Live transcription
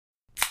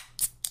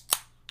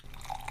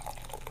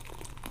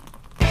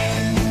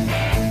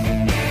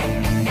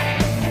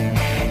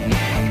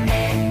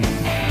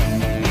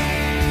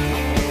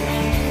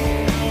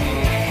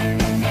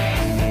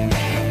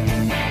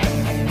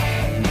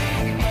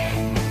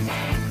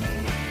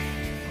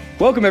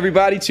Welcome,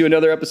 everybody, to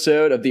another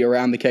episode of the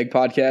Around the Keg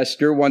podcast,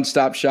 your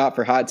one-stop shop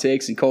for hot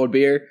takes and cold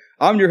beer.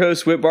 I'm your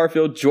host, Whit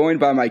Barfield, joined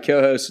by my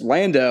co-host,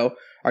 Lando,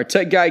 our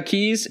tech guy,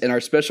 Keys, and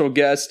our special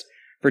guest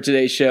for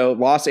today's show,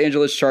 Los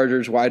Angeles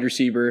Chargers wide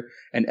receiver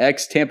and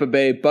ex-Tampa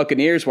Bay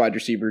Buccaneers wide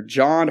receiver,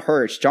 John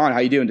Hurst. John, how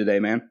you doing today,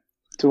 man?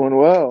 Doing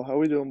well. How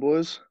we doing,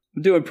 boys?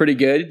 I'm doing pretty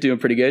good.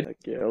 Heck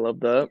yeah, I love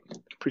that.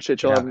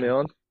 Appreciate y'all having me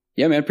on.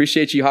 Yeah, man.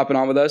 Appreciate you hopping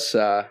on with us.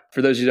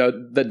 For those of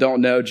you that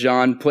don't know,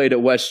 John played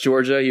at West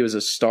Georgia. He was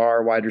a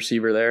star wide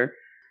receiver there.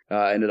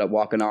 Ended up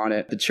walking on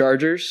at the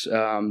Chargers.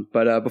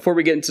 But before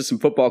we get into some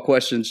football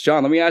questions,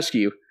 John, let me ask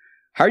you,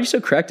 how are you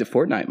so cracked at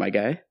Fortnite, my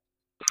guy?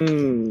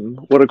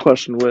 What a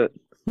question, Whit.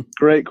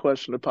 Great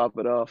question to pop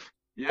it off.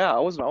 Yeah, I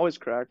wasn't always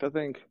cracked. I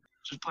think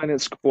just playing in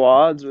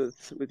squads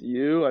with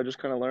you, I just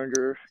kind of learned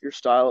your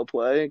style of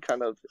play and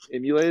kind of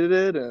emulated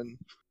it and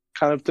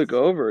kind of took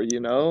over, you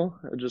know?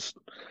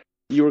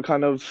 You were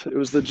kind of, it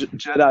was the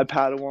Jedi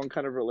Padawan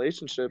kind of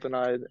relationship, and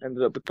I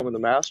ended up becoming the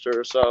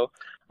master. So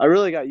I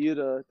really got you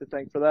to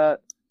thank for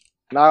that.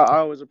 And I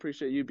always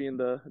appreciate you being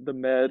the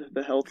med,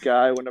 the health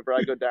guy whenever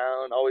I go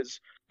down.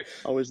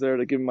 Always there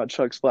to give me my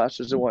chug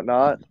splashes and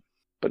whatnot.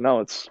 But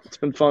no, it's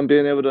been fun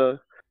being able to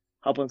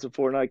hop on some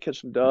Fortnite, catch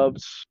some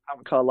dubs.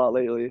 Haven't caught a lot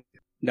lately.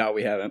 No,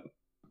 we haven't.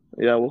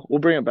 Yeah, we'll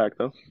bring it back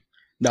though.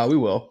 No, we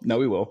will.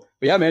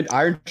 But yeah, man,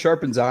 iron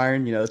sharpens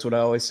iron. You know, that's what I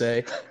always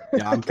say.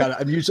 Yeah,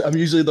 I'm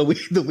usually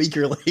the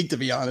weaker link, to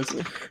be honest.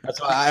 That's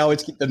why I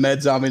always keep the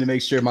meds on me to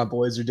make sure my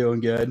boys are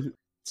doing good.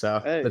 So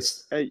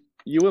hey,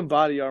 you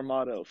embody our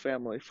motto,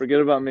 family.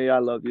 Forget about me, I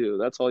love you.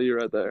 That's all you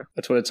right there.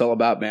 That's what it's all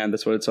about, man.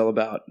 That's what it's all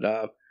about.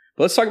 But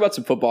let's talk about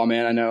some football,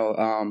 man. I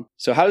know.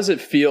 So how does it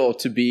feel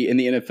to be in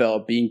the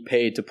NFL, being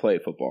paid to play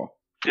football?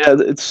 Yeah,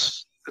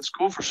 it's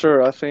cool for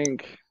sure. I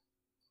think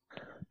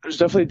there's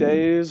definitely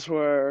days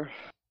where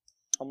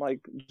I'm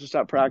like just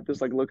at practice,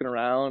 like looking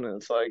around, and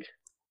it's like,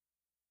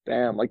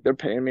 damn, like they're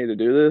paying me to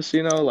do this,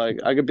 you know? Like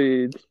I could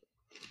be in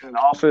an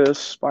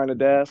office, behind a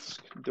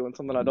desk, doing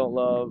something I don't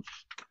love.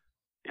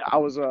 Yeah, I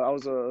was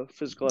a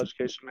physical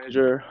education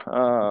major,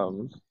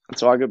 and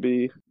so I could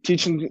be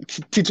teaching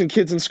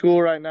kids in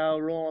school right now,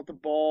 rolling out the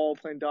ball,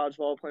 playing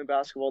dodgeball, playing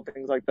basketball,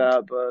 things like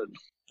that. But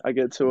I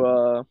get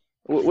to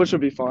which would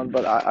be fun,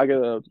 but I get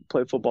to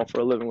play football for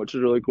a living, which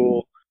is really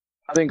cool.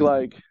 I think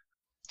like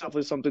it's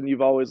definitely something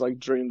you've always like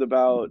dreamed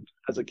about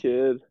as a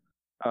kid.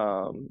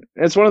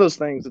 It's one of those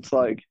things. It's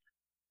like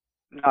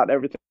not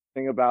everything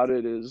about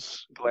it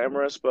is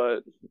glamorous, but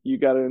you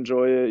got to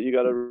enjoy it. You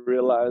got to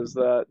realize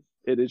that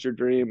it is your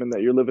dream and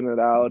that you're living it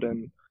out,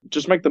 and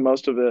just make the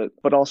most of it.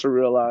 But also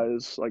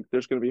realize like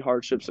there's going to be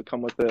hardships that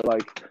come with it.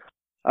 Like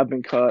I've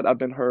been cut, I've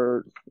been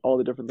hurt, all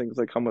the different things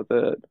that come with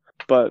it.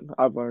 But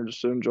I've learned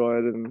just to enjoy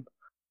it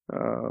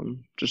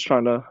and just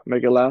trying to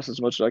make it last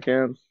as much as I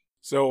can.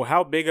 So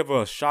how big of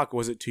a shock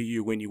was it to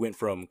you when you went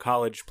from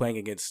college playing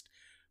against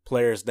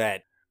players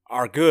that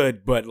are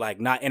good but like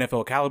not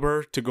NFL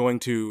caliber to going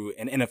to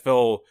an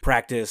NFL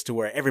practice to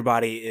where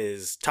everybody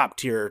is top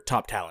tier,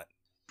 top talent?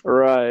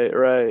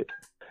 Right.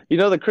 You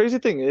know, the crazy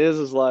thing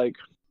is like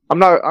I'm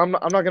not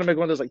gonna make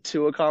one of those like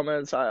Tua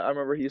comments. I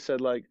remember he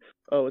said like,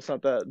 oh, it's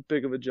not that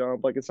big of a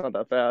jump, like it's not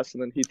that fast,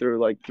 and then he threw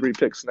like 3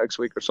 picks next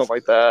week or something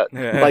like that.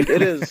 Yeah. Like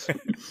it is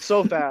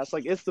so fast.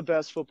 Like it's the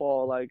best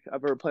football like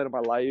I've ever played in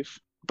my life.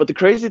 But the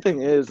crazy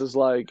thing is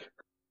like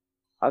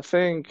I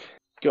think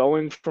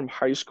going from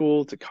high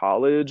school to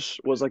college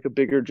was like a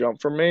bigger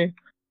jump for me.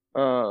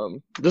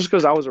 Just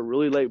because I was a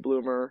really late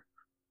bloomer.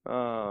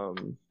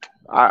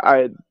 I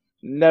had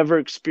never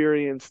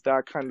experienced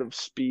that kind of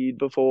speed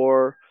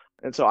before.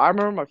 And so I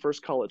remember my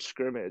first college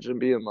scrimmage and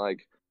being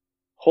like,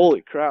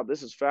 holy crap,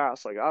 this is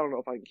fast. Like, I don't know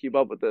if I can keep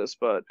up with this.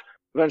 But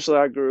eventually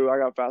I grew, I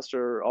got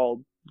faster,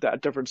 all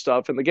that different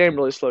stuff. And the game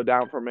really slowed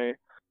down for me.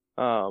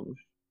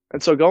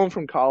 And so going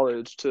from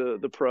college to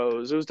the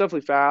pros, it was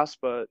definitely fast,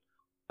 but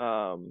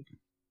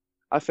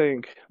I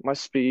think my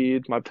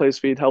play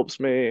speed helps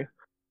me.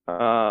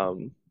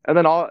 And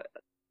then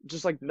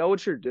just like know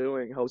what you're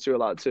doing helps you a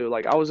lot too.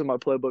 Like I was in my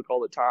playbook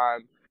all the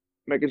time,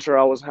 making sure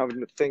I wasn't having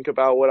to think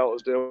about what I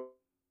was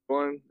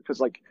doing. Because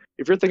like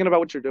if you're thinking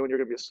about what you're doing, you're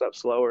gonna be a step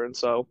slower. And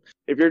so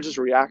if you're just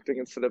reacting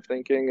instead of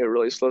thinking, it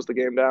really slows the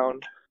game down.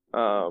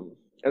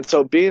 And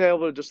so being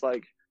able to just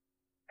like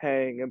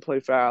hang and play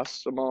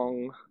fast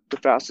among the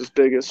fastest,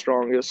 biggest,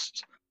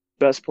 strongest,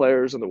 best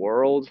players in the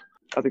world,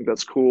 I think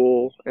that's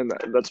cool, and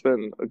that's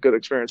been a good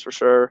experience for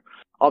sure.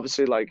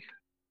 Obviously, like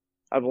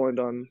I've only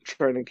done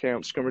training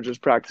camps, scrimmages,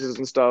 practices,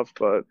 and stuff,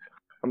 but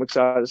I'm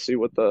excited to see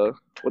what the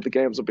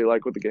games will be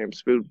like, what the game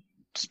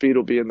speed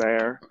will be in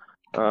there.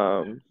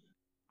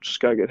 Just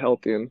gotta get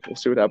healthy, and we'll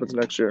see what happens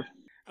next year.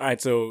 All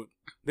right, so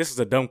this is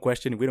a dumb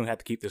question. We don't have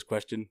to keep this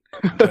question.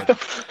 But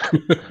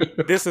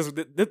this is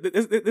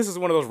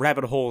one of those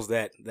rabbit holes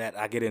that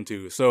I get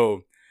into.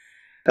 So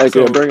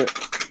bring it.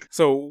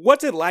 So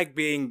what's it like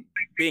being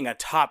a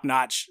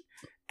top-notch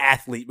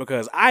athlete?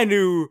 Because I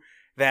knew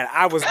that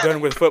I was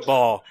done with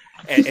football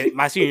at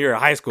my senior year of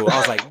high school. I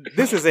was like,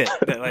 this is it.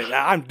 Like,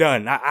 I'm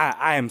done.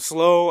 I am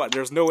slow.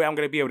 There's no way I'm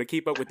going to be able to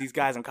keep up with these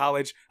guys in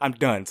college. I'm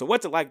done. So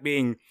what's it like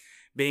being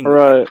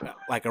Right.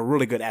 like a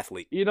really good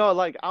athlete? You know,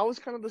 like I was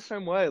kind of the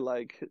same way.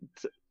 Like,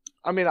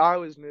 I mean, I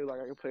always knew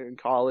like I could play in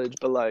college,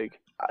 but like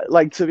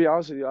to be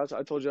honest with you,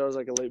 I told you I was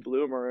like a late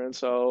bloomer, and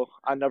so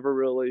I never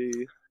really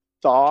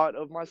thought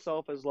of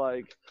myself as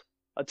like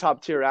a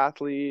top tier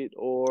athlete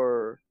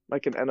or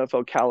like an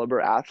NFL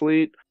caliber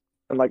athlete.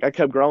 And like I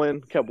kept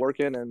growing, kept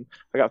working, and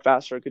I got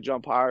faster. I could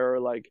jump higher.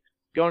 Like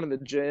going to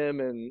the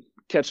gym and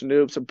catching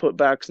noops and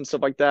putbacks and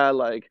stuff like that.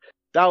 Like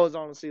that was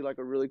honestly like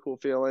a really cool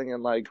feeling.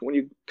 And like when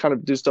you kind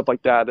of do stuff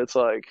like that, it's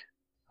like,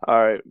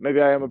 all right,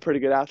 maybe I am a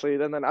pretty good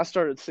athlete. And then I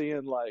started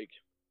seeing like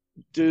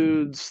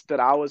dudes that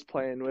I was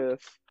playing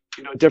with,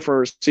 you know,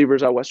 different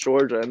receivers at West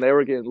Georgia, and they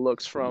were getting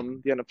looks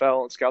from the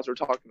NFL, and scouts were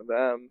talking to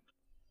them.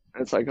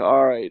 And it's like,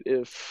 all right,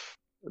 if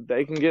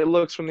they can get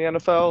looks from the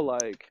NFL,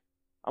 like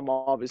I'm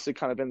obviously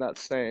kind of in that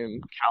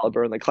same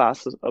caliber in the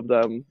class of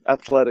them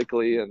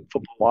athletically and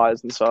football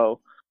wise. And so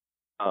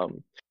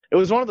it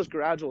was one of those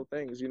gradual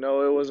things, you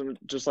know, it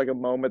wasn't just like a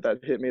moment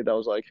that hit me that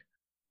was like,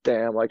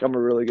 damn, like I'm a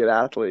really good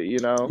athlete, you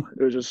know.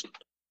 It was just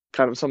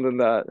kind of something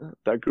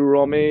that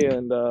grew on me.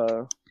 And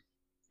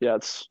yeah,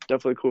 it's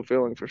definitely a cool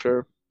feeling for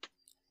sure.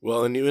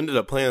 Well, and you ended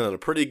up playing on a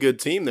pretty good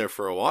team there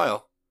for a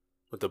while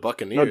with the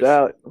Buccaneers.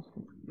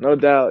 No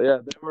doubt. Yeah,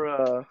 they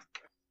were.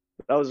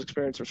 That was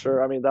experience for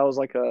sure. I mean, that was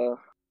like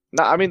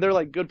I mean, they're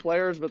like good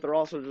players, but they're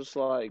also just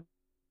like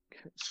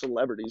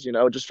celebrities. You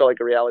know, it just felt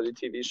like a reality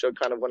TV show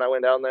kind of when I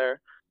went down there.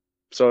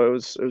 So it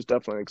was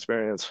definitely an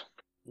experience.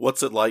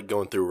 What's it like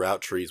going through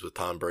route trees with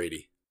Tom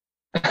Brady?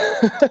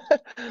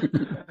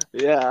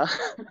 Yeah.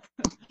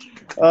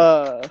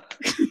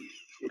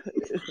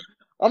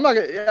 I'm not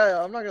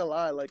gonna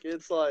lie. Like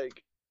it's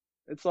like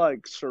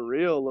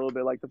surreal a little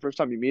bit. Like the first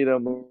time you meet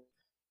him,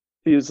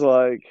 he's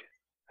like,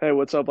 "Hey,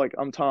 what's up?" Like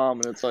I'm Tom,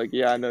 and it's like,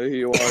 "Yeah, I know who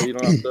you are. You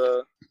don't have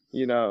to,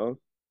 you know,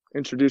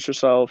 introduce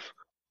yourself."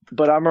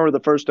 But I remember the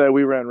first day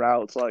we ran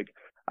routes. Like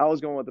I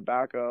was going with the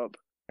backup,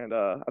 and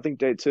I think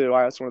day 2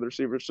 I asked one of the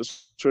receivers to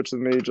switch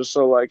with me just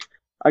so like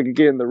I could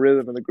get in the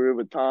rhythm and the groove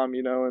with Tom,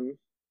 you know, and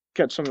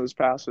catch some of his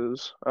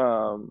passes.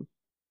 But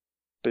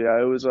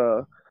yeah, it was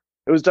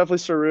definitely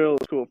surreal.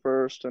 It was cool at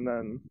first, and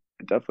then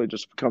it definitely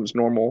just becomes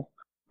normal,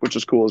 which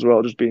is cool as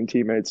well, just being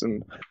teammates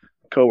and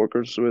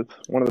coworkers with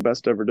one of the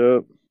best to ever do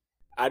it.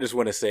 I just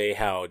want to say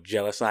how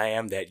jealous I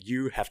am that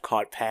you have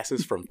caught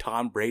passes from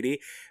Tom Brady.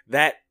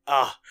 That's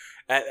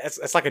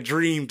like a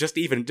dream just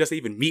to even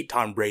meet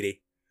Tom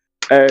Brady.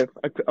 Hey,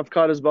 I've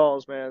caught his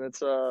balls, man.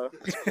 It's a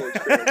cool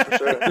experience for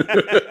sure.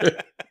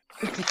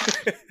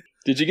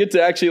 Did you get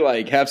to actually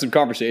like have some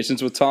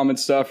conversations with Tom and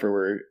stuff,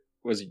 or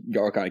was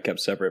y'all kind of kept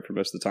separate for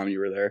most of the time you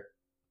were there?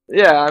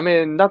 Yeah, I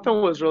mean,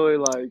 nothing was really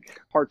like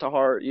heart to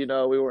heart. You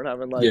know, we weren't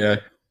having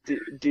like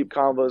deep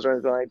combos or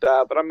anything like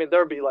that. But I mean,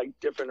 there'd be like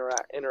different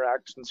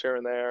interactions here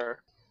and there.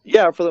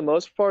 Yeah, for the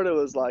most part, it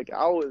was like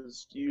I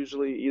was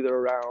usually either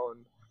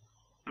around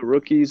the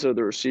rookies or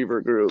the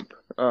receiver group.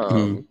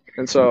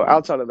 And so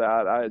outside of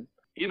that,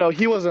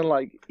 he wasn't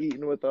like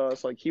eating with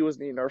us. Like he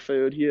wasn't eating our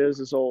food. He has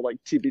his whole like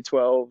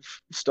TB12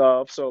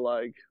 stuff. So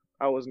like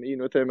I wasn't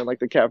eating with him in like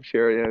the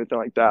cafeteria or anything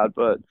like that.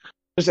 But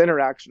just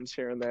interactions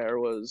here and there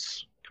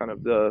was kind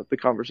of the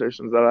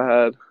conversations that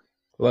I had.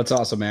 Well, that's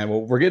awesome, man.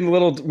 Well, we're getting a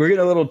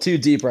little too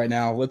deep right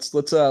now. Let's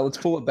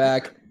pull it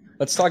back.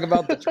 Let's talk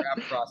about the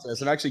draft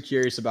process. I'm actually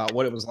curious about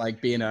what it was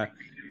like being a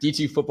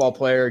D2 football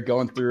player,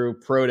 going through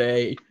pro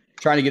day,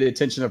 trying to get the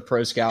attention of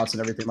pro scouts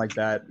and everything like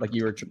that, like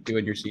you were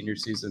doing your senior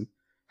season.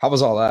 How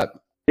was all that?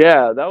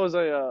 Yeah, that was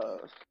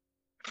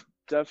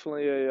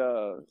definitely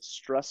a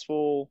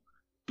stressful,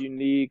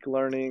 unique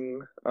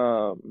learning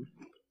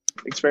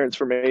experience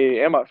for me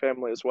and my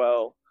family as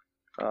well.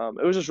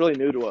 It was just really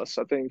new to us.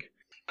 I think,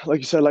 like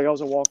you said, like I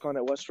was a walk-on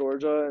at West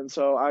Georgia, and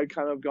so I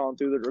kind of gone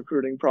through the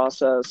recruiting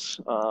process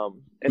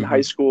in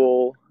high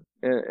school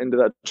and into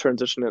that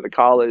transition into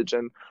college,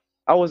 and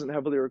I wasn't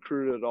heavily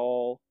recruited at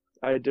all.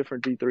 I had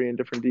different D3 and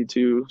different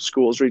D2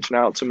 schools reaching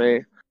out to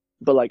me,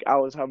 but like I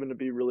was having to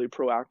be really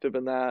proactive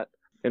in that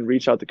and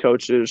reach out to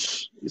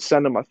coaches,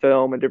 send them my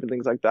film and different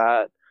things like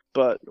that.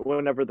 But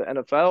whenever the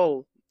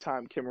NFL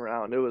time came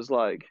around, it was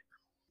like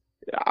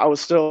I was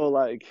still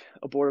like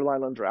a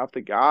borderline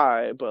undrafted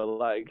guy, but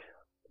like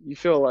you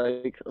feel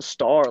like a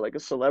star, like a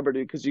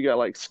celebrity, because you got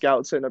like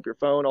scouts hitting up your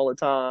phone all the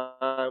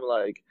time,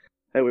 like,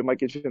 hey, we might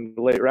get you in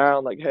the late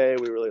round, like, hey,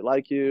 we really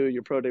like you,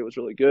 your pro day was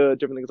really good,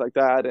 different things like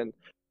that. And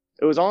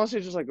it was honestly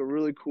just like a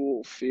really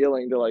cool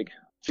feeling to like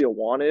feel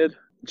wanted,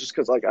 just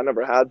because like I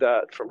never had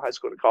that from high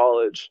school to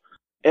college.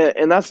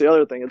 And that's the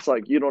other thing. It's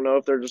like you don't know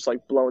if they're just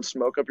like blowing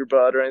smoke up your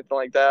butt or anything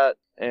like that,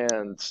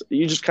 and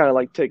you just kind of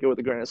like take it with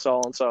a grain of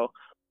salt. And so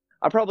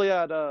I probably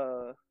had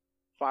 5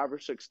 or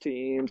 6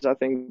 teams, I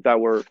think, that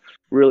were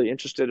really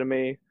interested in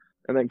me.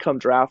 And then come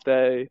draft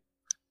day,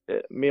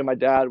 me and my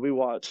dad, we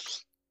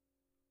watched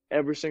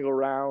every single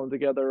round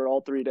together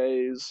all 3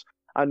 days.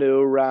 I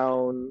knew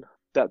round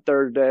that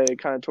third day,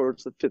 kind of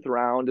towards the 5th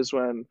round, is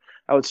when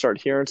I would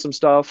start hearing some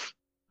stuff.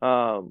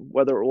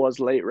 Whether it was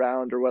late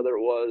round or whether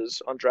it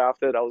was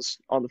undrafted, I was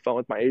on the phone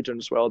with my agent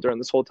as well during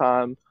this whole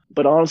time.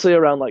 But honestly,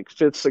 around like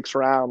 5th, 6th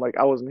round, like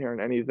I wasn't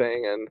hearing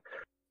anything. And,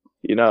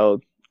 you know,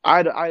 I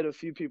had a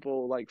few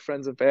people, like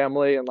friends and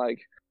family, and like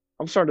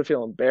I'm starting to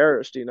feel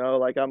embarrassed, you know,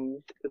 like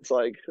it's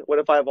like, what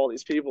if I have all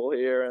these people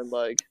here and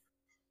like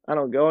I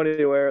don't go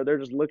anywhere? They're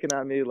just looking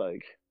at me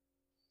like,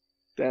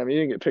 damn, you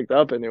didn't get picked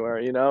up anywhere,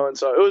 you know? And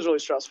so it was really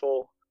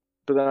stressful.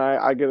 But then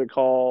I get a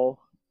call.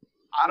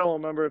 I don't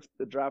remember if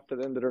the draft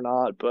had ended or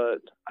not, but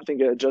I think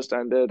it had just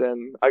ended.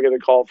 And I get a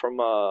call from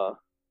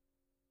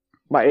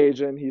my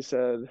agent. He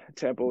said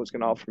Tampa was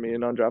going to offer me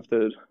an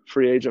undrafted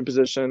free agent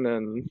position.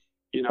 And,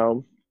 you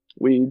know,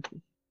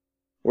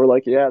 we're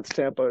like, yeah, it's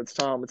Tampa, it's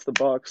Tom, it's the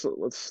Bucks.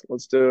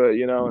 Let's do it,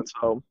 you know? And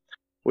so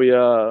we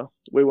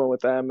went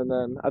with them. And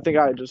then I think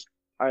I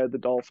had the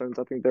Dolphins.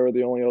 I think they were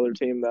the only other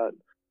team that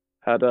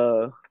had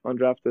a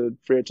undrafted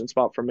free agent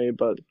spot for me,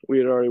 but we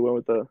had already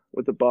went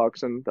with the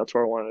Bucks, and that's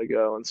where I wanted to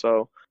go. And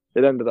so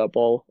it ended up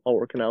all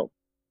working out.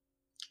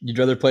 You'd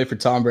rather play for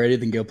Tom Brady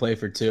than go play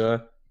for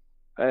Tua?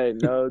 Hey,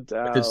 no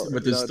doubt.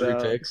 with his 3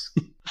 picks.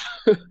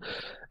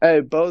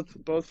 Hey, both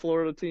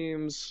Florida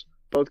teams,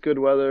 both good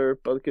weather,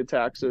 both good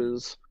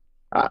taxes.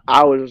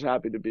 I was just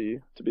happy to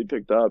be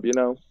picked up, you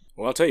know.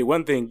 Well, I'll tell you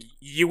one thing.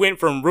 You went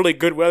from really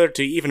good weather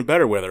to even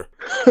better weather.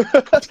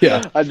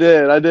 Yeah, I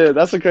did.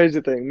 That's the crazy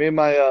thing. Me and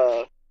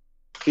my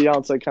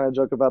fiance kind of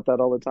joke about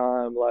that all the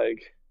time.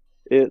 Like,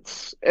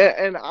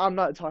 and I'm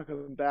not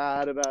talking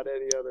bad about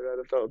any other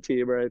NFL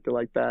team or anything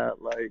like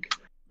that. Like,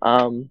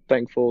 I'm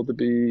thankful to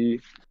be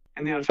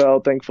in the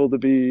NFL, thankful to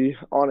be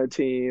on a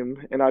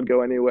team, and I'd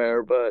go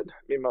anywhere. But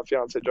me and my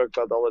fiance joke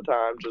about that all the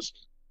time.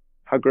 Just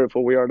how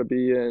grateful we are to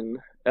be in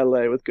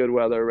LA with good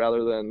weather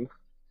rather than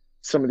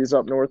some of these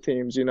up north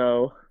teams, you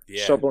know,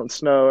 shoveling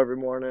snow every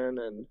morning,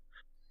 and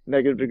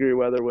negative degree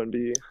weather wouldn't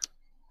be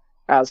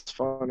as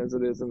fun as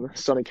it is in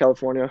sunny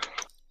California.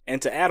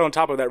 And to add on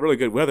top of that really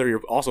good weather,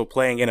 you're also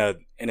playing in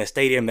a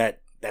stadium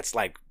that's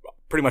like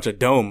pretty much a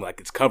dome, like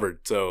it's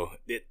covered, so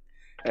it's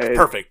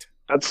perfect.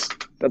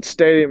 That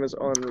stadium is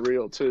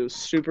unreal too.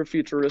 Super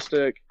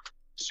futuristic,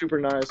 super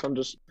nice.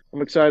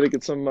 I'm excited to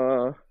get some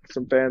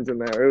fans in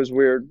there. It was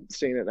weird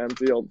seeing it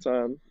empty all the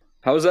time.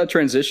 How was that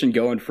transition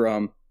going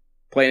from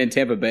playing in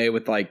Tampa Bay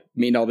with like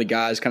meeting all the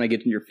guys, kind of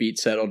getting your feet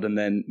settled, and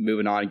then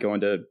moving on and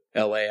going to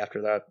LA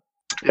after that?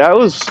 Yeah, it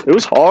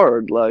was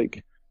hard.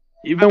 Like,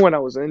 even when I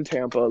was in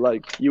Tampa,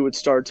 like you would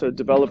start to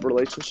develop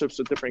relationships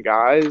with different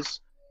guys,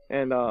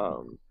 and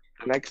the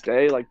next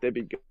day, like they'd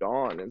be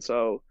gone. And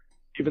so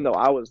even though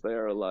I was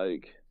there,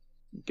 like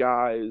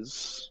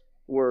guys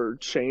were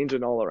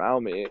changing all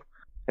around me,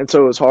 and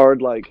so it was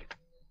hard, like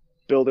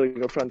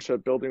building a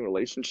friendship, building a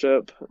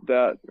relationship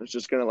that was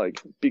just gonna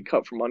like be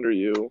cut from under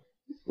you,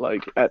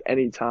 like at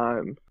any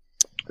time.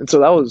 And so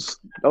that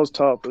was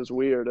tough. It was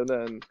weird. And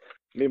then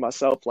me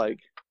myself, like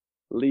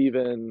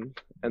leaving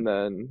and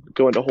then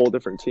going to a whole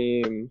different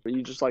team.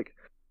 You just like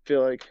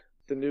feel like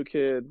the new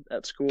kid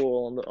at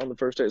school on the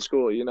first day of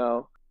school, you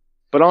know.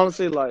 But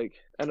honestly, like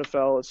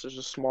NFL, it's just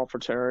a small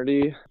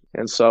fraternity,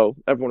 and so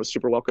everyone is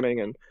super welcoming,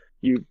 and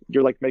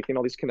you're like making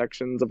all these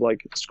connections of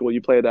like school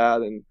you played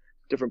at and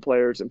different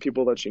players and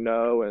people that you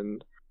know,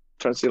 and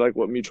trying to see like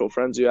what mutual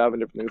friends you have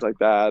and different things like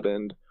that.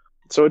 And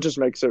so it just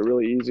makes it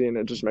really easy, and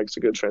it just makes a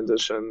good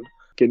transition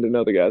getting to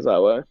know the guys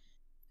that way.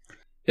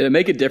 Did it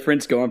make a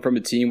difference going from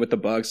a team with the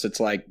Bucks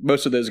that's like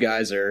most of those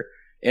guys are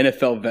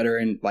NFL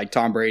veteran, like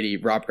Tom Brady,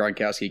 Rob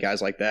Gronkowski,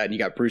 guys like that, and you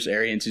got Bruce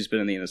Arians who's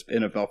been in the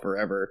NFL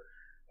forever.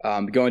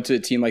 Going to a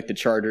team like the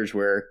Chargers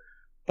where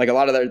like a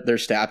lot of their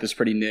staff is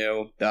pretty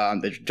new.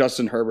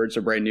 Justin Herbert's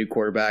a brand new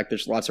quarterback.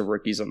 There's lots of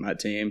rookies on that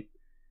team.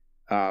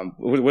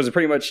 Was it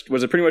pretty much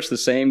the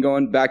same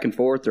going back and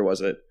forth, or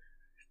was it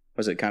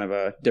kind of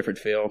a different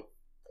feel?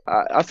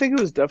 I think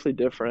it was definitely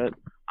different.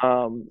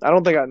 I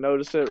don't think I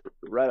noticed it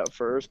right at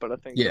first, but I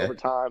think over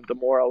time, the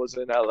more I was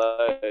in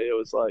LA, it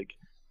was like,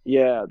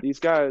 yeah, these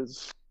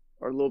guys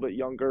are a little bit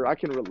younger. I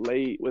can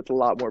relate with a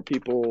lot more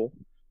people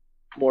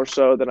more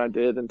so than I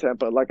did in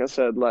Tampa. Like I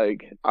said,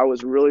 like I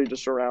was really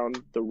just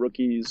around the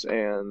rookies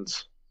and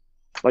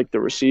like the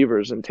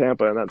receivers in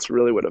Tampa, and that's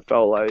really what it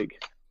felt like.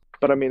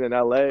 But I mean, in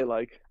LA,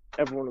 like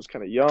everyone was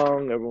kind of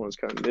young, everyone was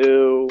kind of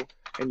new,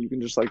 and you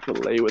can just like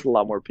relate with a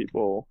lot more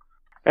people.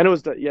 And it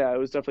was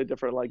definitely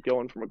different, like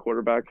going from a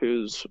quarterback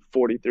who's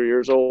 43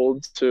 years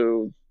old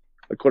to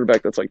a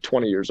quarterback that's like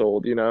 20 years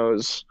old, you know,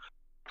 it's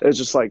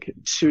just like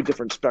two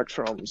different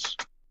spectrums.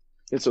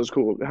 It's so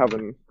cool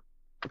having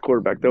a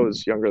quarterback that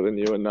was younger than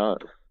you and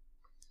not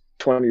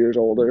 20 years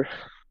older.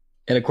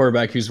 And a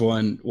quarterback who's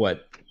won,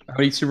 what, how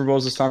many Super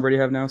Bowls does Tom Brady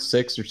have now?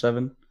 6 or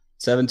 7?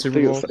 7 Super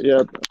Bowls? I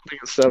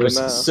think it's 7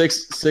 now.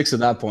 Six at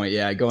that point,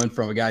 yeah. Going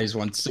from a guy who's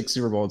won 6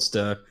 Super Bowls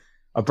to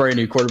a brand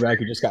new quarterback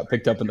who just got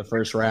picked up in the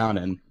first round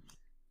and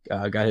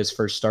got his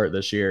first start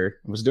this year.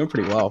 Was doing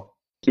pretty well.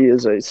 He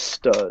is a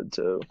stud,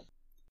 too.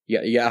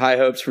 You got high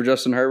hopes for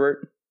Justin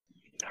Herbert?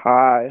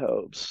 High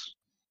hopes.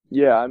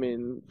 Yeah, I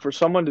mean, for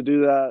someone to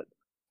do that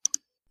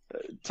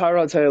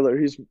Tyrod Taylor,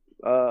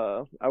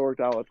 I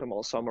worked out with him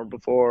all summer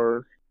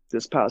before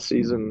this past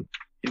season.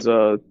 He's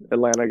a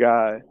Atlanta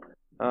guy,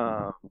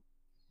 or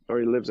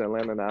he lives in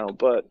Atlanta now.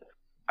 But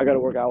I got to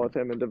work out with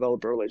him and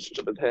develop a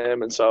relationship with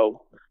him. And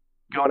so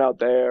going out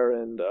there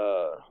and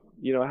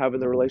having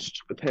the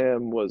relationship with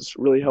him was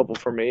really helpful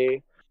for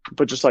me.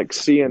 But just like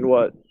seeing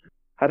what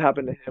had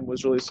happened to him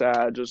was really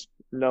sad. Just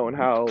knowing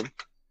how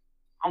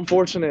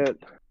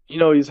unfortunate,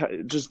 he's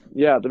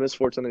the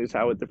misfortune that he's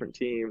had with different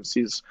teams.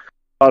 He's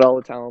got all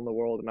the talent in the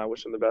world, and I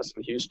wish him the best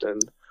in Houston.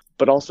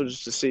 But also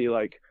just to see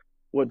like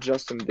what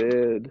Justin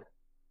did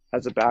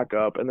as a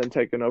backup, and then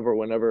taking over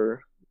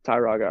whenever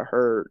Tyrod got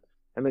hurt,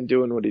 and then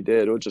doing what he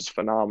did was just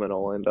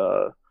phenomenal. And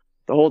the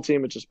whole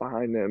team is just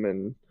behind him,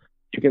 and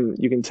you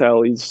can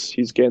tell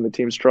he's gained the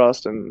team's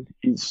trust, and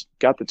he's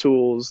got the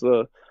tools,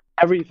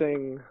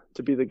 everything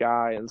to be the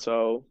guy. And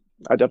so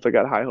I definitely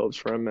got high hopes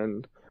for him,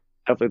 and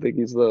definitely think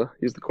he's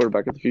the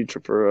quarterback of the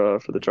future for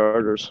the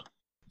Chargers.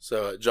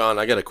 So, John,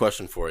 I got a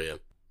question for you.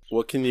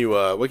 What can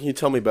you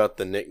tell me about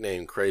the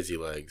nickname Crazy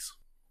Legs?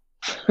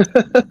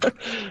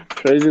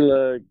 Crazy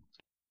Leg.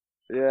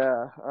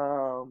 Yeah.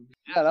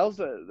 That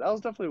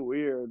was definitely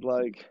weird.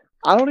 Like,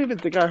 I don't even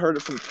think I heard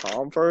it from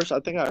Tom first. I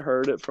think I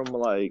heard it from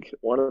like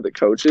one of the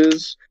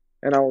coaches,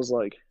 and I was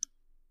like,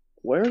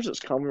 where is this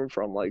coming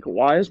from? Like,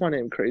 why is my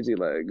name Crazy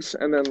Legs?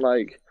 And then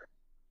like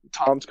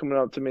Tom's coming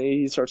up to me,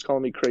 he starts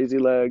calling me Crazy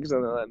Legs,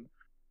 and then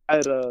I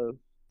had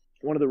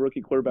one of the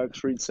rookie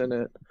quarterbacks, Reed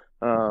Sinnett.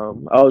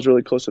 I was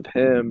really close with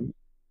him,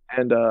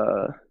 and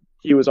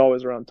he was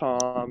always around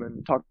Tom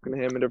and talking to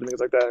him and different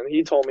things like that. And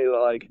he told me that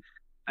like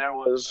there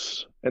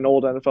was an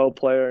old NFL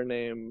player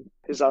named,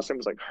 his last name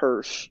was like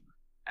Hurst,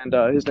 and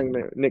his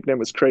nickname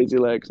was Crazy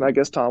Legs. And I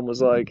guess Tom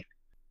was like,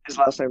 his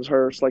last name's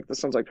Hurst, like this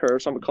sounds like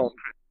Hurst, I'm gonna call him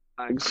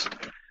Crazy Legs.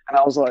 And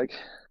I was like,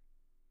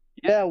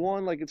 yeah,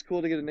 like it's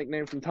cool to get a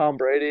nickname from Tom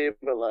Brady,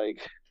 but like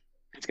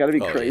it's got to be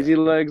Crazy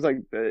Legs. Like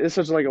it's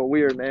such like a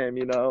weird name,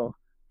 But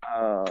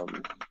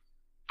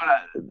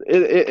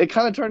it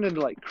kind of turned into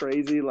like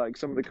crazy. Like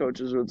some of the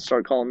coaches would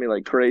start calling me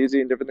like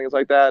crazy and different things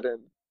like that, and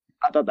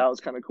I thought that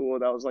was kind of cool.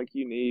 That was like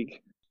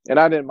unique, and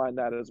I didn't mind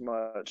that as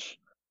much.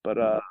 But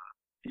it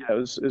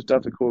was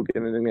definitely cool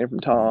getting a nickname from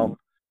Tom.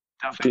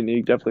 Definitely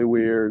unique, definitely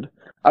weird.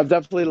 I've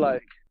definitely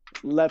like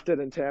left it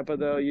in Tampa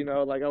though.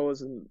 Like I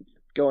wasn't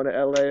going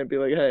to LA and be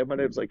like, hey, my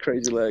name's like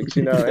Crazy Legs,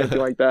 anything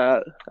like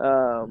that.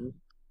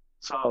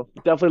 So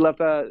definitely left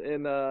that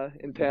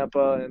in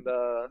Tampa, and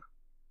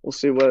we'll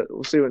see what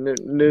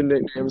new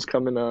nicknames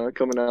come in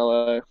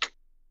LA.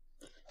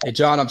 Hey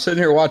John, I'm sitting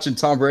here watching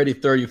Tom Brady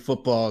throw you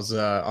footballs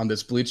on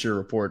this Bleacher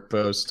Report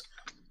post.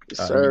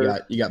 Yes,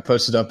 sir. You got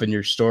posted up in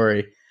your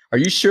story. Are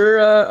you sure?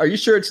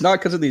 It's not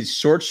because of these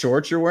short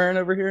shorts you're wearing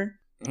over here?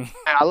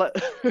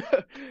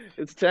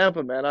 It's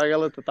Tampa, man. I gotta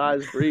let the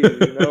thighs breathe.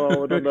 I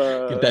want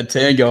to get that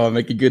tan going,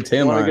 make a good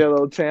tan line. Get a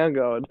little tan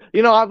going.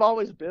 I've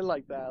always been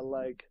like that.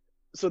 Like,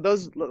 so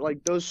those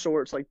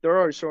shorts, like they're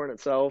already short in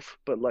itself,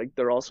 but like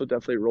they're also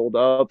definitely rolled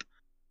up.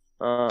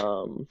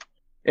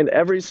 And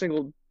every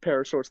single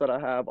pair of shorts that I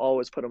have,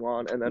 always put them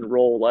on and then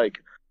roll like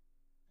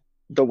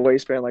the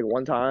waistband like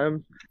one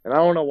time. And I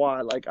don't know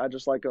why. Like I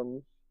just like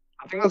them.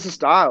 I think that's a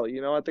style,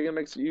 I think it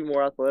makes you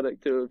more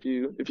athletic too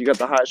if you got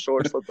the high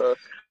shorts,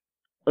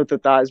 let the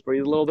thighs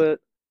breathe a little bit.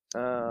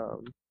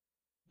 But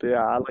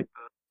yeah, I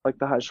like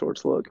the high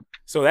shorts look.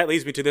 So that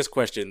leads me to this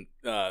question.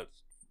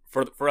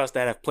 For us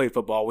that have played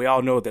football, we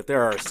all know that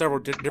there are several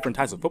different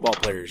types of football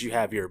players. You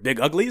have your big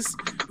uglies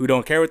who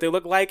don't care what they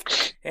look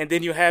like, and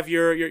then you have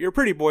your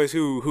pretty boys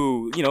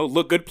who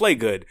look good, play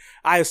good.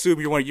 I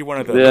assume you're one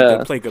of the look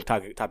good, play good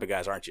type of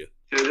guys, aren't you?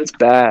 Dude, it's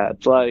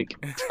bad. Like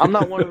I'm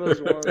not one of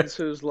those ones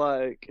who's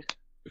like,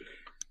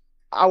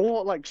 I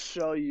won't like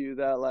show you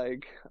that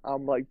like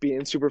I'm like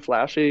being super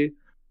flashy,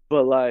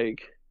 but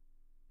like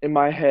in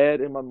my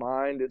head, in my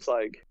mind, it's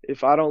like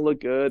if I don't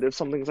look good, if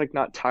something's like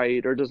not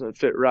tight or doesn't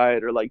fit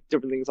right or like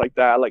different things like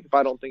that, like if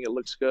I don't think it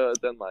looks good,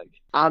 then like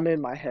I'm in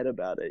my head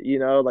about it,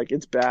 like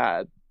it's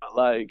bad. But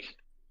like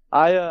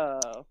I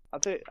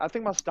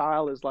think my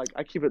style is like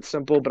I keep it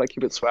simple, but I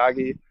keep it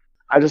swaggy.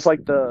 I just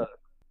like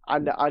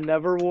I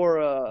never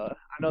wore I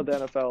know the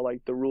NFL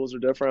like the rules are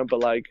different, but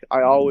like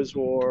I always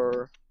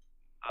wore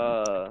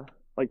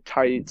like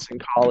tights in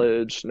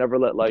college, never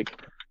let like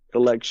the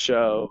legs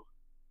show.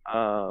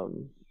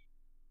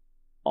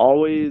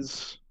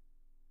 Always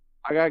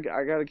I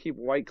gotta keep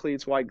white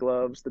cleats, white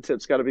gloves. The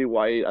tips gotta be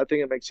white. I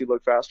think it makes you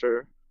look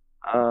faster.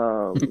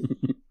 And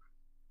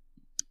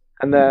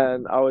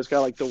then I always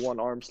got like the one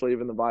arm sleeve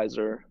and the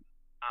visor.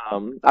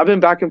 I've been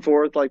back and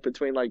forth like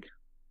between like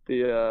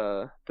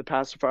the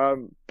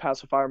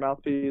pacifier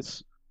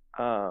mouthpiece.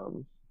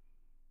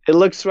 It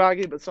looks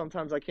swaggy, but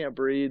sometimes I can't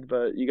breathe.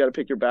 But you got to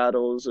pick your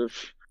battles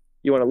if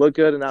you want to look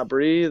good and not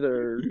breathe,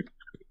 or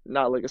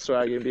not look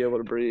swaggy and be able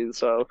to breathe.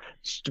 So it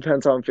just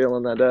depends how I'm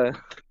feeling that day.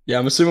 Yeah,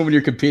 I'm assuming when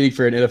you're competing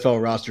for an NFL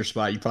roster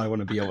spot, you probably want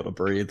to be able to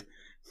breathe.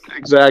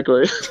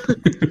 Exactly.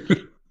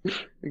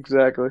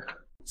 Exactly.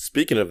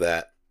 Speaking of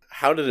that,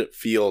 how did it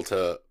feel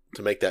to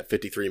make that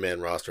 53-man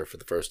roster for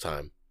the first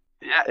time?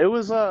 Yeah, it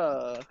was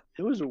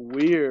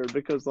weird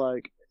because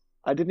like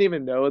I didn't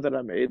even know that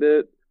I made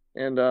it,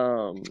 and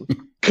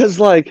because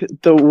like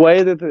the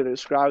way that they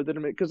described it to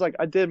me, because like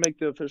I did make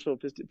the official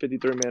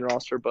 53 man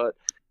roster, but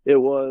it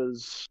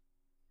was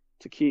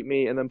to keep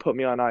me and then put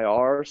me on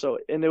IR. So,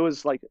 and it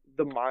was like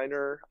the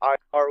minor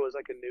IR was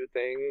like a new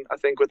thing. I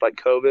think with like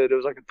COVID, it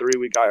was like a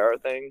 3-week IR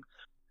thing.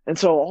 And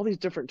so all these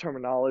different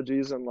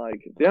terminologies and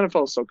like the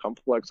NFL is so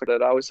complex like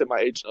that. I always say my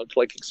agent to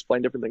like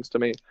explain different things to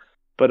me.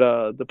 But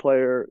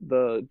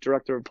the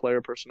director of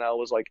player personnel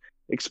was like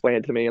explain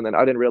it to me, and then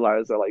I didn't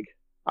realize that like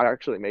I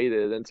actually made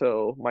it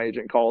until my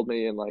agent called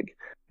me and like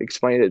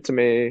explained it to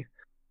me.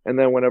 And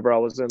then whenever I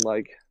was in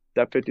like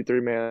that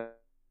 53 man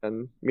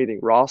meeting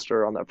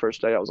roster on that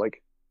first day, I was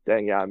like,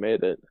 dang, yeah, I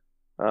made it.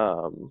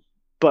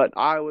 But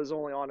I was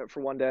only on it for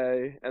one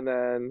day, and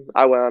then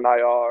I went on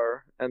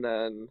IR, and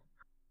then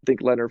I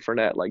think Leonard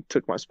Fournette like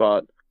took my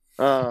spot.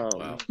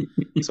 Wow.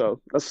 So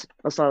that's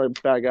not a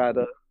bad guy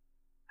to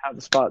have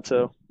the spot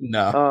too.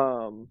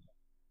 No.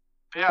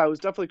 Yeah, it was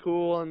definitely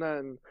cool. And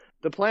then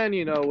the plan,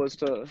 was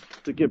to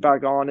get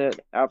back on it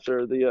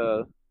after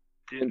the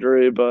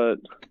injury, but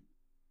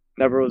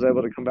never was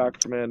able to come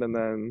back from it. And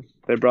then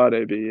they brought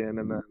AB in,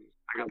 and then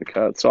I got the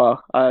cut. So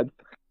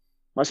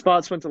my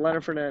spots went to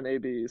Leonard Fournette and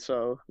AB.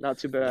 So not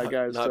too bad,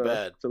 guys. Not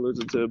bad to lose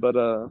it to, but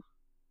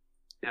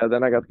yeah,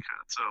 then I got the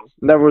cut. So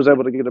never was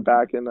able to get it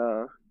back in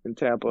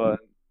Tampa.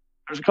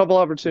 There's a couple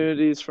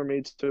opportunities for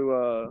me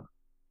to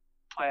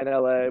play in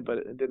LA, but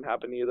it didn't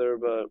happen either.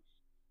 But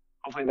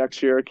hopefully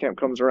next year camp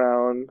comes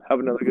around, have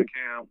another good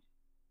camp,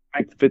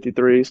 make the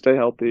 53, stay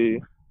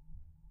healthy,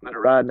 let it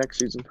ride next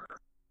season.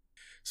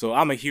 So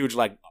I'm a huge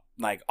like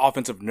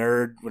offensive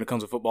nerd when it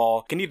comes to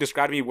football. Can you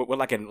describe to me what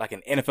like an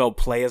NFL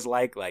play is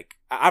like? Like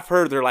I've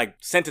heard they're like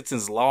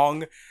sentences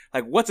long.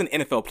 Like what's an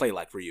NFL play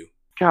like for you?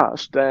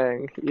 Gosh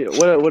dang. Yeah,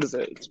 what is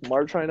it? It's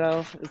March right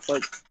now. It's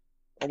like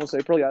almost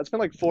April. Yeah, it's been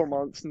like 4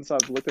 months since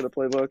I've looked at a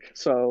playbook.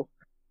 So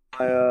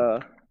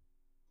my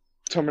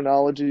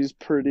terminology is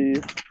pretty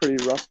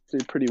rusty,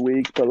 pretty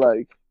weak, but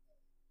like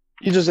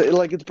you just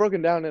like it's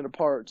broken down into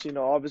parts.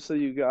 Obviously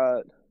you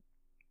got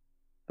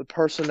the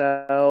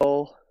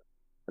personnel,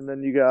 and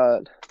then you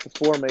got the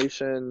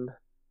formation,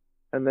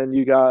 and then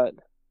you got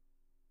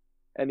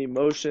any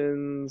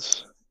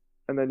motions,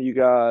 and then you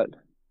got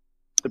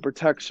the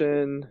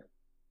protection,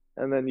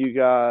 and then you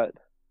got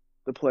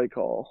the play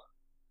call.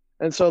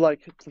 And so like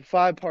the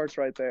 5 parts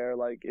right there,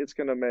 like it's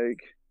gonna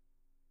make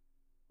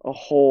a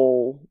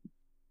whole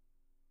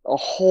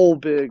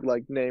big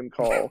like name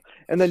call.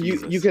 And then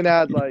you can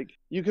add like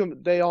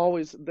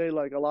they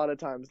like a lot of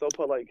times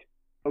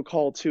they'll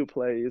call 2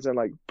 plays and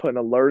like put an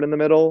alert in the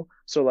middle,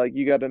 so like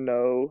you got to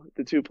know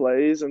the 2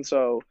 plays, and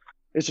so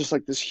it's just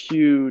like this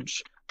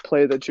huge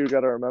play that you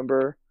got to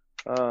remember.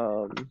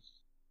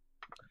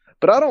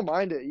 But I don't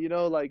mind it,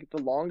 like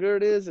the longer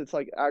it is, it's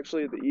like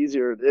actually the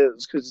easier it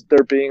is because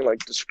they're being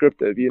like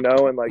descriptive,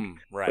 and like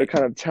right. They're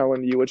kind of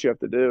telling you what you have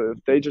to do.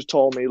 If they just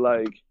told me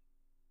like,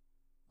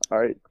 all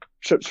right,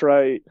 trips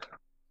right,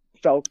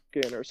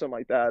 Falcon or something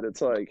like that, it's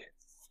like,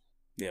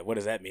 yeah, what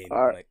does that mean?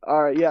 All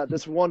right, yeah,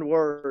 this one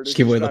word. Just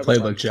give away the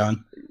playbook,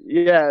 John.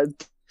 Yeah,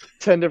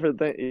 10 different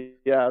things.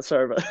 Yeah,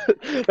 sorry, but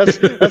that's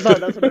a made up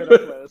play.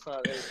 That's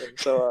not anything.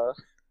 So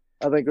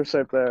I think we're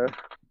safe there.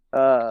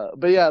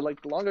 But yeah,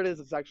 like the longer it is,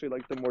 it's actually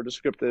like the more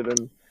descriptive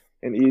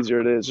and easier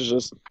it is. It's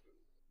just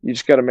you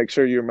just got to make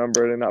sure you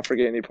remember it and not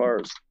forget any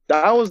parts.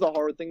 That was the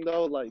hard thing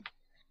though. Like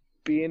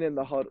being in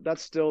the huddle,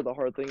 that's still the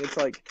hard thing. It's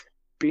like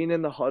being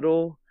in the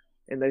huddle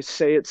and they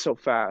say it so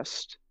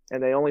fast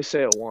and they only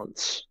say it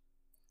once,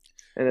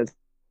 and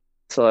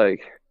it's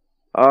like,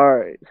 all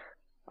right,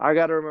 I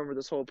got to remember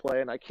this whole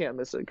play and I can't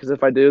miss it, because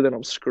if I do, then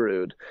I'm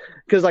screwed.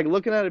 Because like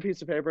looking at a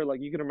piece of paper, like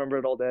you can remember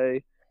it all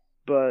day,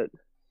 but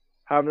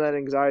having that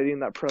anxiety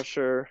and that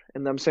pressure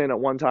and them saying it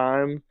one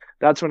time,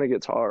 that's when it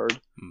gets hard.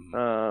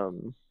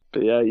 Mm-hmm.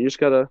 But yeah, you just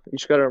gotta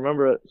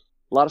remember it.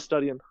 A lot of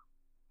studying.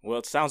 Well,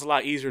 it sounds a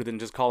lot easier than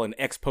just calling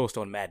X post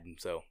on Madden.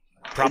 So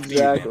props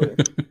exactly.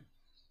 to you,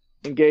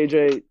 Engage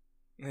 8.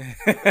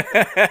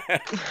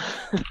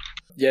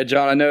 Yeah,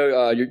 John, I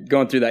know you're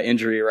going through that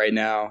injury right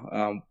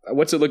now.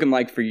 What's it looking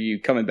like for you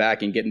coming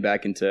back and getting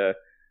back into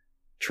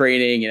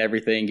training and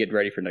everything, getting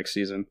ready for next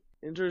season?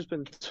 Injury's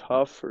been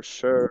tough for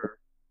sure.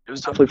 It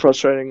was definitely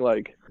frustrating,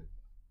 like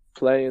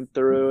playing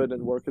through it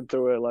and working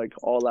through it like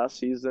all last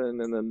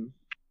season, and then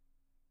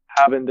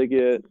having to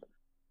get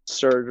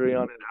surgery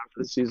on it after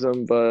the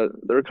season. But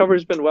the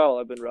recovery's been well.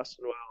 I've been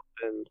resting well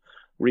and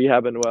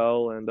rehabbing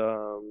well, and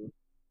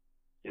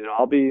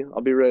I'll be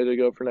ready to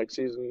go for next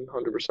season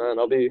 100%.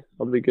 I'll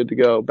be good to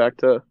go. Back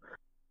to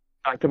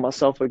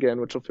myself again,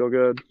 which will feel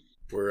good.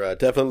 We're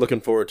definitely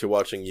looking forward to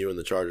watching you and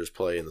the Chargers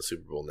play in the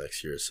Super Bowl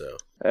next year. So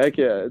heck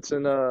yeah, it's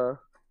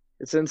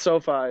in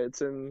SoFi,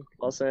 it's in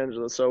Los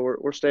Angeles, so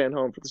we're staying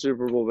home for the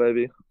Super Bowl,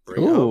 baby.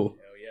 Ooh. Hell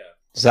yeah.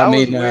 Does that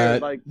mean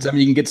weird, does that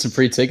mean you can get some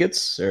free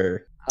tickets,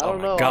 or? I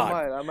don't know.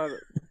 God. I might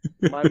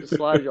have to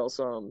slide y'all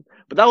some.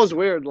 But that was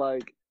weird,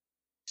 like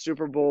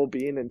Super Bowl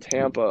being in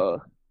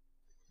Tampa.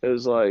 It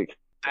was like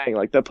dang,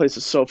 like that place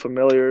is so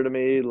familiar to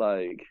me.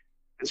 Like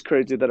it's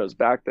crazy that it was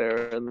back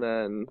there, and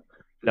then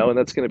knowing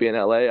that's going to be in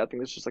LA, I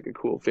think it's just like a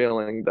cool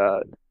feeling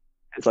that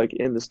it's like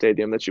in the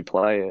stadium that you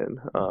play in.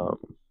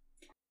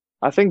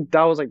 I think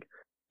that was like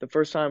the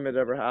first time it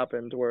ever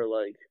happened where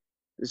like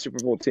the Super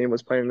Bowl team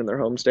was playing in their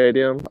home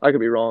stadium. I could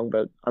be wrong,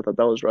 but I thought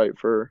that was right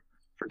for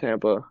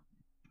Tampa,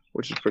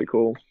 which is pretty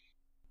cool.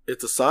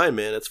 It's a sign,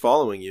 man. It's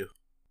following you.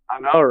 I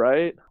know,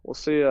 right? We'll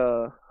see.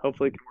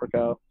 Hopefully it can work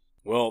out.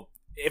 Well,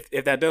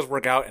 if that does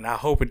work out, and I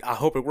hope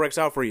it works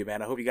out for you,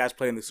 man. I hope you guys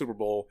play in the Super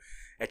Bowl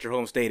at your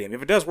home stadium.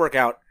 If it does work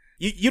out,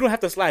 you don't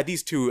have to slide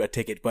these two a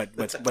ticket, but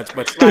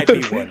slide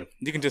me one.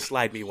 You can just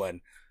slide me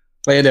one.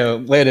 Lando,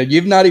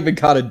 you've not even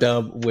caught a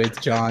dub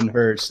with John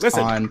Hurst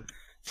on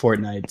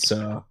Fortnite,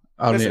 so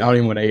I don't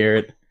even want to hear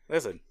it.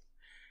 Listen,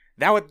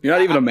 that would you're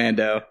not even a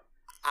Mando.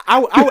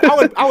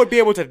 I would be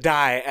able to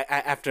die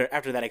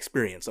after that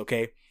experience.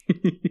 Okay.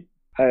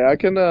 Hey, I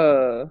can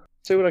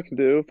see what I can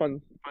do.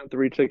 Find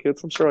 3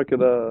 tickets. I'm sure I could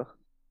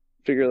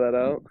figure that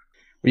out.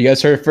 Well, you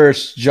guys heard it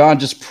first. John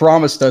just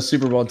promised us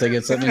Super Bowl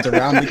tickets. That means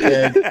Around the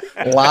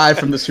Keg live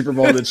from the Super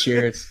Bowl this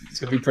year. It's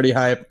gonna be pretty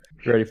hype.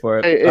 Ready for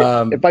it. Hey,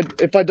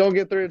 if I don't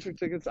get 3 extra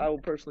tickets, I will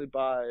personally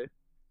buy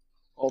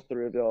all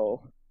 3 of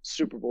y'all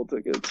Super Bowl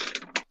tickets.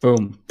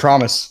 Boom.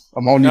 Promise.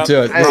 I'm on you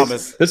to it.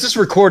 Promise. This is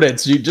recorded,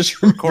 so you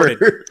just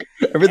remember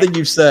everything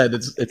you've said.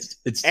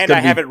 It's and I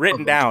have it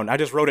written down. I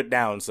just wrote it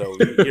down, so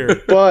you're.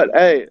 But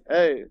hey,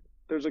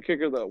 there's a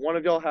kicker though. One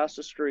of y'all has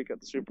to streak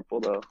at the Super Bowl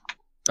though.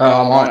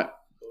 I'm on it.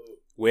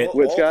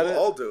 Which got it?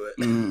 I'll do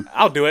it.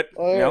 I'll do it.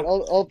 All right,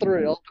 all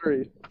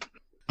three.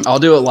 I'll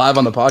do it live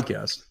on the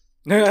podcast.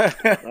 All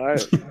right.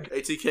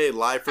 ATK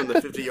live from the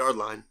 50-yard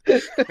line.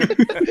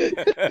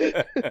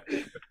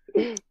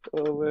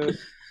 Oh man.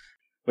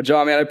 Well,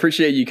 John, man, I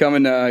appreciate you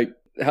coming,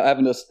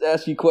 having us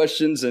ask you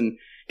questions, and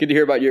good to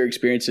hear about your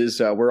experiences.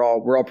 We're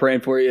all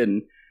praying for you,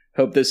 and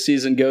hope this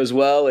season goes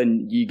well,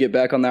 and you get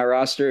back on that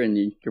roster, and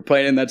you're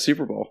playing in that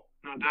Super Bowl.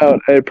 No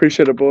doubt. Hey,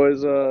 appreciate it,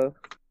 boys. Enjoy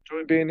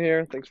being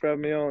here. Thanks for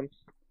having me on.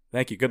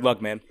 Thank you. Good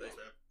luck, man.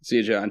 See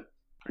you, John.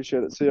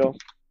 Appreciate it. See y'all.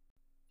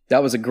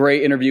 That was a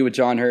great interview with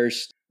John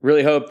Hurst.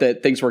 Really hope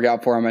that things work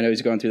out for him. I know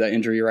he's going through that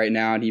injury right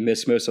now, and he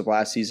missed most of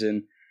last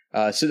season.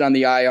 Sitting on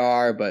the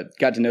IR, but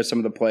got to know some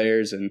of the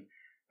players, and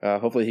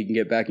hopefully he can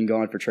get back and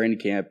going for training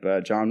camp.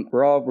 John,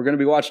 we're going to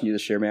be watching you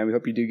this year, man. We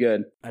hope you do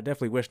good. I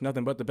definitely wish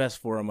nothing but the best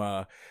for him.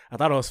 I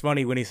thought it was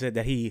funny when he said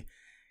that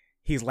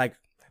he's like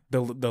the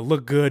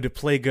look good,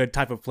 play good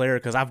type of player,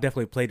 because I've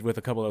definitely played with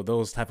a couple of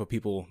those type of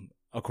people,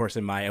 of course,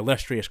 in my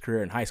illustrious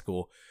career in high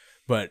school.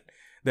 But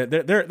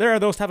there are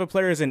those type of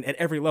players at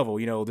every level.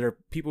 You know, there are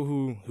people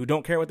who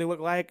don't care what they look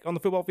like on the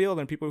football field,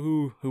 and people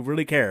who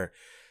really care.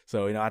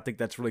 So, you know, I think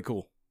that's really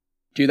cool.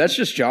 Dude, that's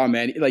just John,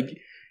 man. Like,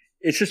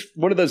 it's just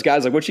one of those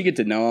guys, like, once you get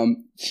to know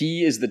him,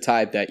 he is the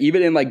type that,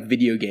 even in, like,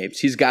 video games,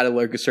 he's got to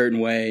look a certain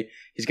way.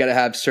 He's got to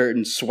have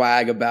certain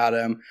swag about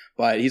him.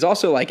 But he's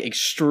also, like,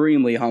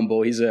 extremely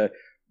humble. He's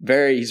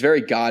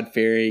very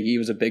God-fearing. He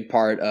was a big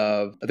part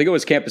of, I think it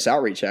was campus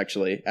outreach,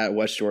 actually, at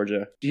West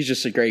Georgia. He's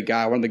just a great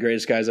guy, one of the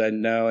greatest guys I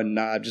know, and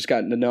I've just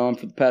gotten to know him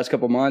for the past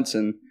couple months,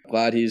 and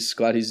glad he's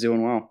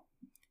doing well.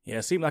 Yeah,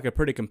 it seemed like a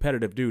pretty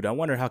competitive dude. I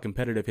wonder how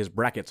competitive his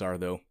brackets are,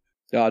 though.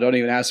 Oh, don't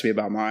even ask me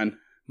about mine.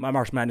 My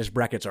March Madness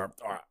brackets are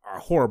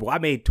horrible. I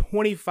made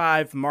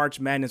 25 March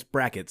Madness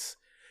brackets,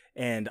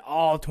 and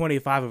all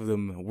 25 of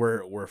them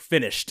were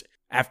finished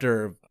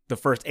after the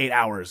first 8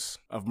 hours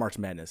of March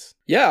Madness.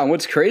 Yeah, and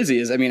what's crazy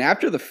is, I mean,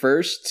 after the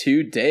first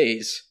 2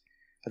 days,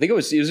 I think it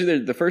was either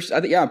the first,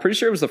 I'm pretty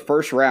sure it was the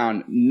first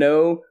round,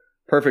 no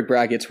perfect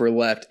brackets were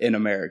left in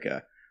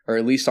America, or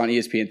at least on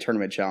ESPN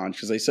Tournament Challenge,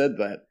 because they said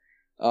that.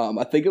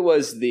 I think it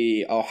was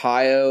the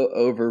Ohio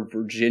over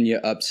Virginia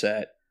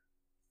upset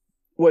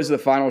was the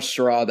final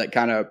straw that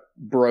kind of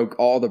broke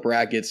all the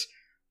brackets,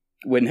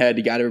 went ahead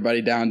and got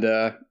everybody down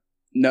to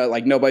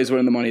nobody's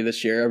winning the money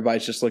this year.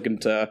 Everybody's just looking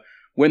to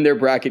win their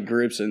bracket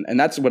groups, and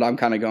that's what I'm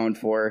kind of going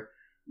for.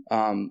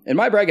 And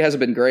my bracket hasn't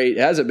been great.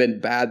 It hasn't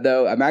been bad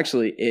though. I'm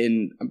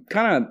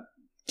kind of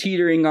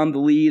teetering on the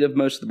lead of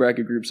most of the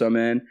bracket groups I'm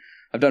in.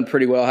 I've done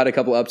pretty well. I had a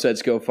couple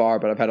upsets go far,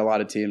 but I've had a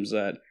lot of teams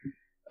that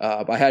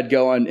I had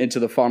going into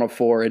the Final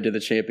Four, into the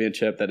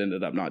championship, that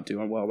ended up not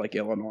doing well, like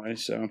Illinois.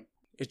 So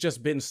it's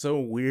just been so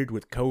weird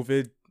with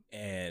COVID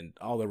and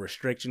all the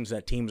restrictions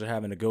that teams are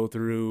having to go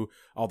through,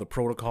 all the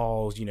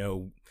protocols. You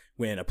know,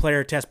 when a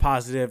player tests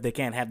positive, they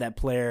can't have that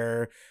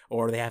player,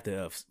 or they have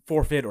to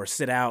forfeit or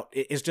sit out.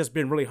 It's just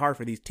been really hard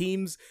for these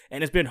teams,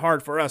 and it's been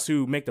hard for us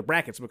who make the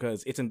brackets,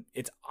 because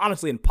it's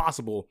honestly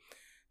impossible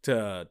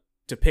to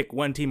pick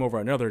one team over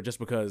another just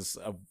because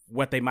of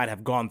what they might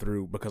have gone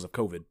through because of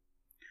COVID.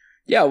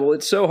 Yeah, well,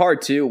 it's so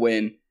hard too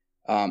when,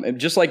 and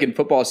just like in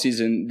football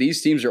season,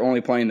 these teams are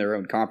only playing their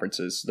own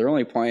conferences. They're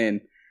only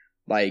playing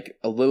like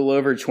a little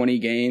over 20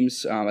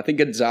 games. I think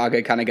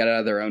Gonzaga kind of got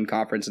out of their own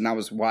conference, and that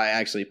was why I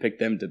actually picked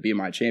them to be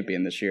my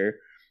champion this year.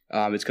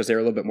 It's because they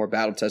were a little bit more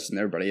battle tested than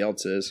everybody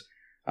else is.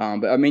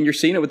 But I mean, you're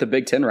seeing it with the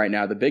Big Ten right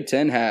now. The Big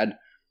Ten had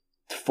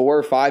 4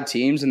 or 5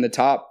 teams in the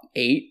top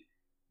 8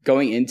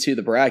 going into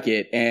the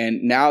bracket,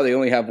 and now they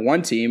only have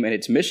one team, and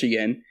it's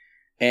Michigan,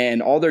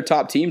 and all their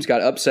top teams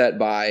got upset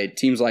by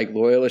teams like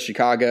Loyola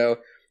Chicago,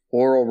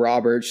 Oral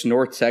Roberts,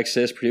 North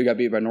Texas. Purdue got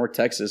beat by North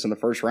Texas in the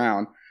first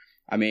round.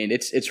 I mean,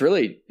 it's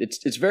really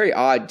very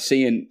odd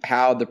seeing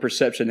how the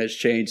perception has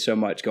changed so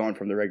much going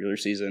from the regular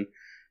season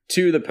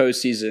to the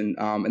postseason,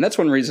 and that's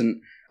one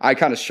reason I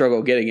kind of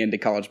struggle getting into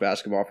college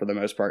basketball for the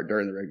most part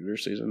during the regular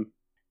season.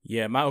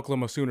 Yeah, my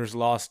Oklahoma Sooners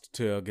lost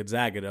to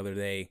Gonzaga the other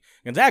day.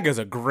 Gonzaga is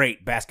a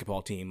great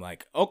basketball team.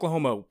 Like,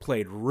 Oklahoma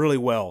played really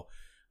well,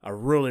 a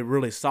really,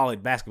 really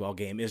solid basketball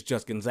game. It's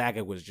just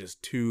Gonzaga was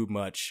just too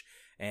much.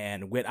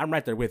 And I'm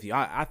right there with you.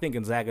 I think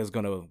Gonzaga is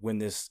going to win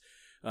this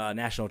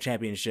national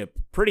championship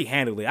pretty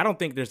handily. I don't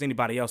think there's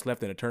anybody else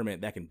left in the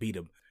tournament that can beat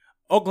them.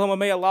 Oklahoma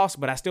may have lost,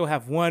 but I still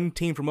have one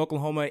team from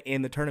Oklahoma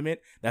in the tournament.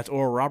 That's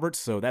Oral Roberts,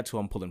 so that's who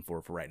I'm pulling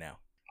for right now.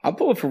 I'm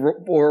pulling for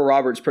Oral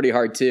Roberts pretty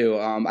hard, too.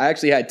 I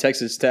actually had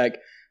Texas Tech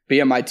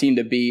being my team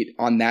to beat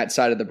on that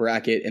side of the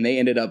bracket, and they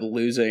ended up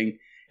losing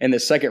in the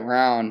second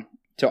round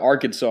to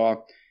Arkansas.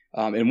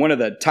 In one of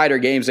the tighter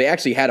games, they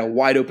actually had a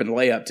wide-open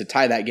layup to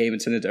tie that game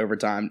and send it to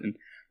overtime, and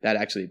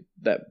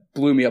that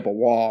blew me up a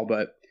wall.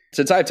 But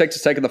since I have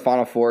Texas Tech in the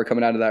Final Four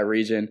coming out of that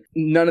region,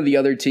 none of the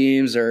other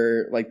teams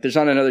are – like, there's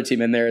not another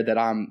team in there that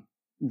I'm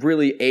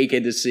really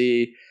aching to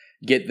see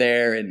get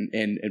there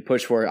and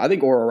push for it. I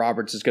think Oral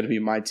Roberts is going to be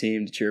my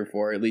team to cheer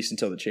for, at least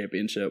until the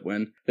championship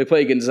when they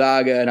play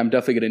Gonzaga, and I'm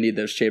definitely going to need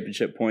those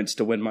championship points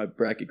to win my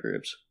bracket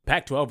groups.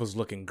 Pac-12 is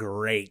looking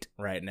great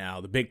right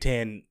now. The Big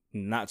Ten,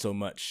 not so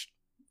much.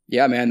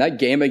 Yeah, man, that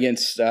game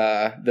against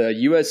the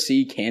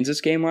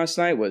USC-Kansas game last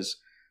night was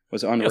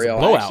unreal. It was a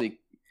blowout. Actually,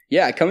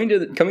 yeah, coming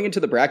into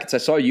the brackets, I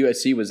saw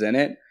USC was in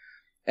it,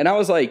 and I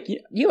was like,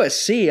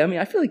 USC? I mean,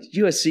 I feel like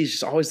USC is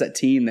just always that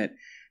team that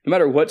no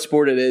matter what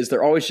sport it is,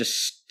 they're always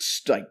just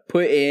like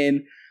put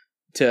in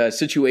to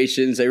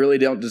situations they really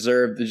don't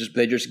deserve.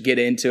 They just get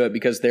into it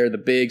because they're the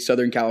big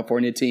Southern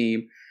California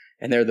team,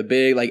 and they're the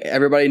big, like,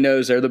 everybody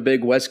knows they're the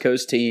big West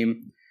Coast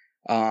team.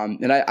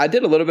 And I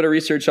did a little bit of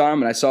research on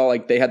them, and I saw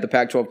like they had the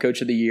Pac-12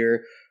 Coach of the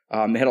Year.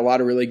 They had a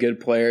lot of really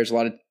good players, a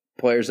lot of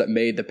players that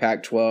made the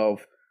Pac-12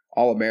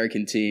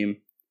 All-American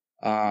team.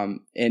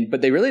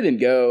 But they really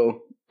didn't go.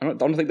 I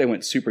don't think they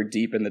went super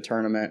deep in the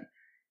tournament.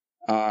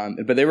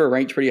 But they were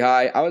ranked pretty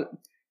high.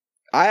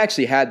 I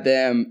actually had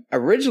them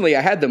originally.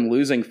 I had them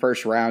losing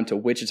first round to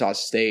Wichita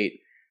State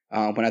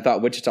when I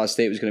thought Wichita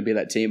State was going to be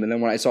that team. And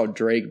then when I saw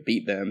Drake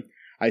beat them,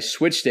 I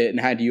switched it and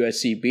had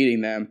USC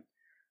beating them.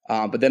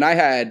 But then I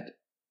had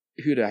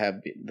who did I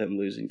have them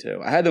losing to?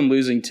 I had them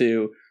losing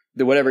to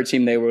the whatever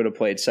team they would have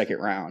played second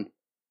round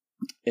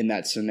in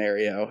that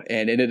scenario,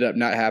 and it ended up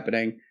not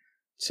happening.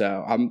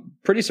 So I'm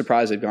pretty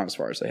surprised they've gone as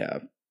far as they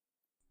have.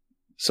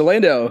 So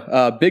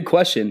Lando, big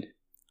question.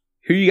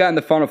 Who you got in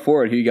the Final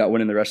Four and who you got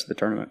winning the rest of the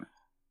tournament?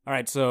 All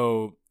right,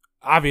 so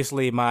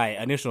obviously my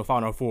initial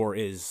Final Four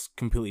is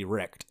completely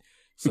wrecked.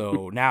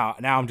 So now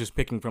I'm just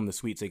picking from the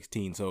Sweet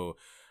 16. So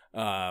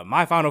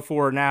my Final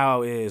Four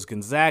now is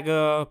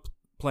Gonzaga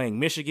playing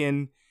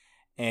Michigan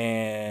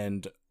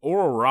and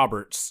Oral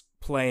Roberts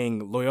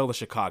playing Loyola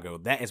Chicago.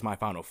 That is my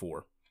Final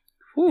Four.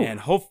 Whew.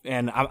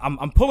 And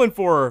I'm pulling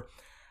for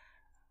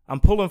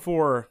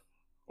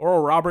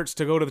Oral Roberts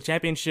to go to the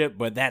championship,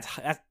 but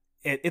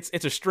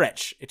it's a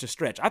stretch. It's a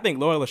stretch. I think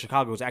Loyola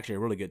Chicago is actually a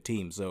really good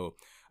team, so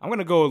I'm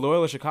gonna go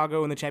Loyola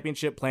Chicago in the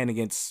championship playing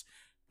against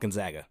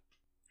Gonzaga.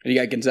 And you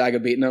got Gonzaga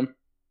beating them?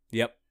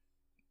 Yep,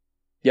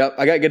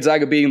 I got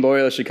Gonzaga beating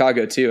Loyola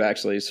Chicago too,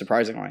 actually,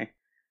 surprisingly.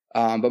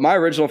 But my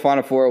original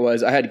Final Four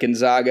was I had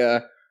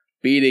Gonzaga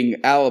beating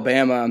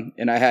Alabama,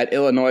 and I had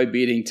Illinois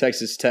beating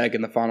Texas Tech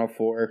in the Final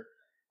Four.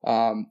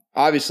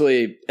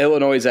 Obviously,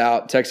 Illinois is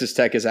out, Texas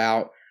Tech is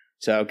out.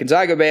 So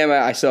Gonzaga,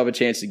 Bama, I still have a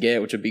chance to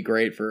get, which would be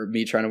great for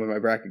me trying to win my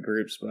bracket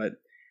groups. But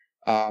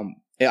I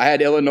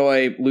had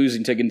Illinois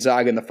losing to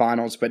Gonzaga in the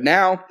finals. But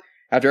now,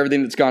 after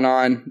everything that's gone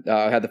on,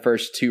 I had the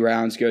first two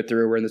rounds go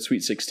through. We're in the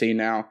Sweet 16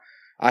 now.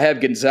 I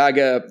have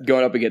Gonzaga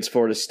going up against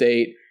Florida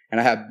State, and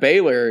I have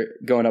Baylor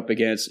going up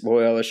against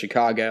Loyola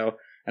Chicago.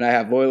 And I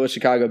have Loyola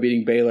Chicago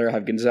beating Baylor. I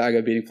have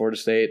Gonzaga beating Florida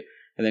State,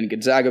 and then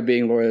Gonzaga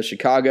beating Loyola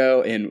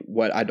Chicago in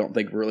what I don't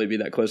think will really be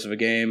that close of a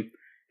game,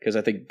 because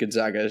I think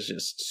Gonzaga is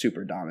just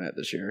super dominant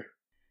this year,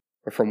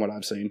 or from what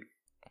I've seen.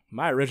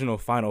 My original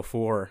Final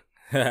Four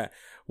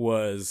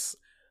was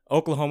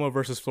Oklahoma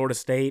versus Florida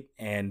State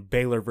and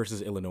Baylor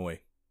versus Illinois.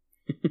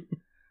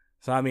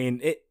 So, I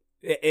mean,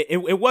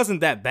 it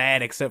wasn't that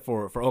bad except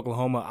for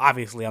Oklahoma.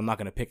 Obviously, I'm not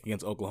going to pick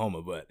against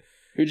Oklahoma, but...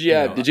 Who'd you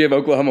have? Did you have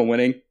Oklahoma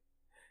winning?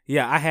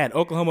 Yeah, I had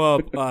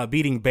Oklahoma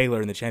beating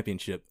Baylor in the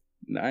championship.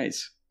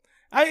 Nice.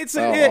 All Big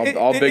 12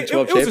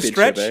 championship, was a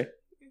stretch. eh?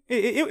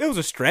 It was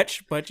a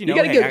stretch, but you know,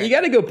 you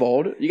gotta go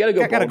bold. You gotta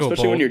go bold,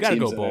 especially when your team's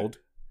go bold.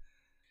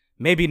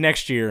 Maybe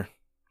next year.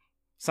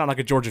 Sound like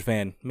a Georgia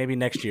fan. Maybe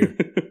next year.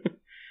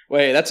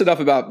 Wait, that's enough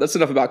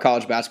about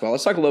college basketball.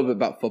 Let's talk a little bit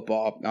about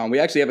football. We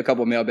actually have a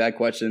couple of mailbag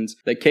questions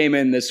that came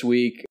in this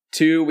week.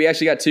 We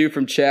actually got two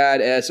from Chad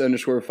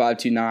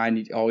S_529.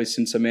 He always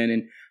sends some in,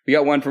 and we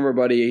got one from our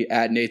buddy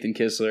at Nathan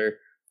Kistler.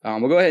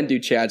 We'll go ahead and do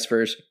Chad's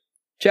first.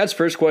 Chad's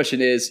first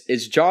question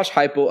is Josh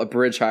Heupel a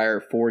bridge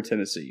hire for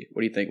Tennessee?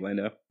 What do you think,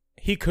 Lando?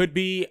 He could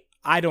be.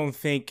 I don't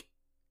think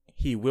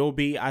he will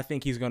be. I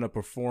think he's going to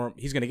perform.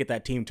 He's going to get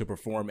that team to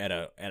perform at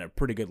a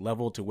pretty good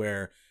level to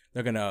where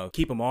they're going to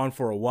keep him on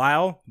for a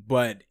while.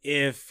 But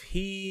if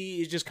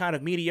he is just kind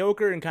of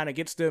mediocre and kind of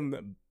gets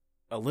them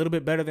a little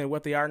bit better than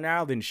what they are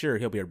now, then sure,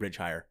 he'll be a bridge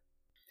hire.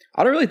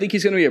 I don't really think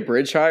he's going to be a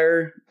bridge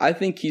hire. I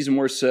think he's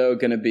more so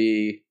going to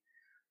be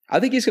 – I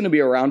think he's going to be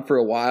around for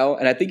a while,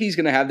 and I think he's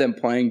going to have them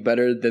playing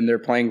better than they're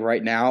playing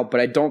right now, but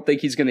I don't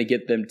think he's going to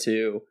get them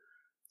to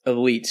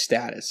elite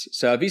status.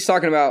 So if he's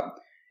talking about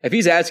 – if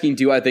he's asking,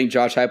 do I think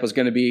Josh Heupel is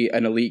going to be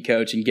an elite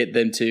coach and get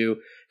them to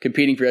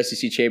competing for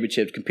SEC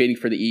championships, competing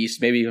for the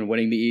East, maybe even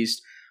winning the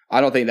East, I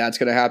don't think that's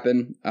going to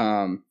happen.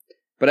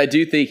 But I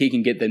do think he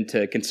can get them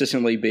to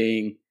consistently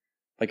being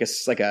like a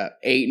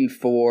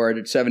 8-4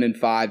 to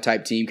 7-5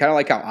 type team, kind of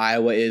like how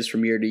Iowa is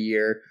from year to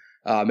year.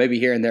 Maybe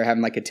here and there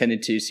having like a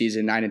 10-2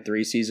 season,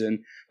 9-3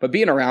 season, but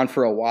being around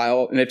for a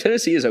while. And if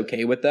Tennessee is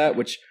okay with that,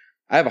 which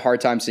I have a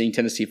hard time seeing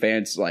Tennessee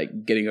fans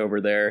like getting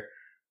over their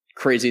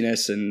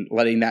craziness and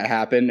letting that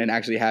happen and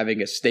actually having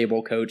a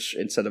stable coach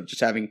instead of just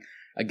having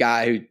a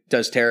guy who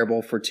does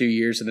terrible for 2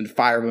 years and then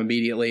fire him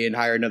immediately and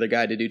hire another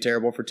guy to do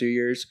terrible for 2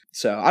 years.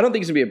 So I don't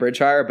think he's going to be a bridge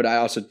hire, but I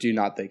also do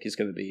not think he's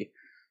going to be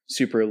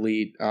super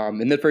elite.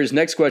 And then for his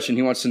next question,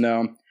 he wants to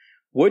know,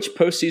 which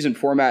postseason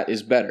format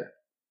is better?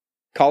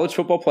 College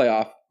football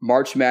playoff,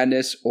 March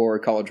Madness, or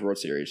College World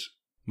Series?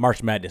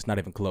 March Madness, not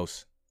even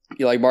close.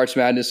 You like March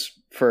Madness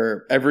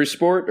for every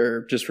sport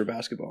or just for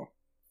basketball?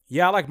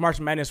 Yeah, I like March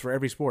Madness for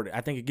every sport.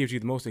 I think it gives you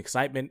the most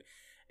excitement.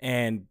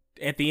 And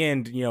at the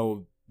end, you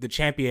know, the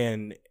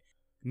champion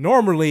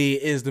normally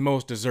is the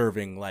most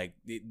deserving. Like,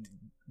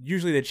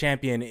 usually the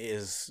champion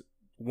is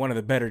one of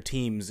the better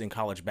teams in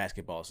college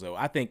basketball. So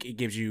I think it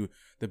gives you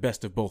the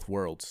best of both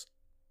worlds.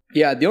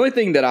 Yeah, the only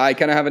thing that I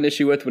kind of have an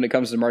issue with when it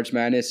comes to March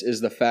Madness is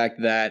the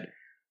fact that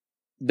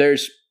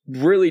there's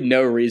really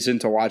no reason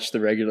to watch the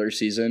regular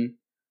season.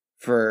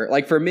 For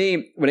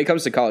me, when it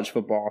comes to college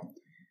football,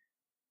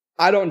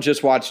 I don't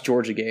just watch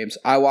Georgia games.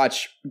 I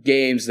watch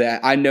games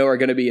that I know are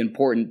going to be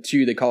important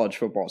to the college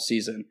football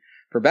season.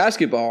 For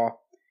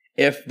basketball,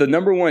 if the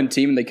number one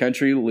team in the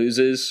country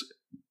loses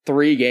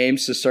 3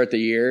 games to start the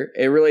year,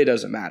 it really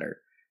doesn't matter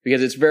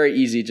because it's very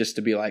easy just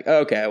to be like, oh,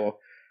 okay, well,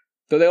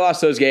 so they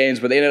lost those games,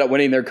 but they ended up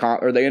winning their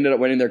conference. They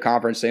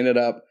ended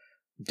up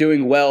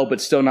doing well, but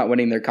still not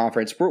winning their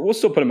conference. We'll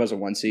still put them as a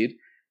 1 seed.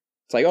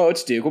 It's like, oh,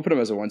 it's Duke. We'll put them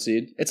as a 1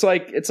 seed. It's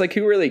like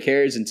who really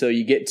cares until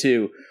you get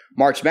to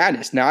March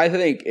Madness. Now, I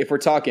think if we're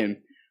talking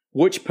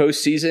which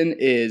postseason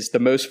is the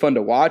most fun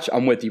to watch,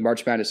 I'm with you.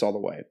 March Madness all the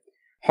way.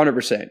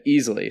 100%,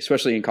 easily,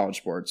 especially in college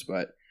sports.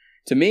 But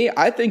to me,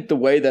 I think the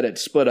way that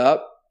it's split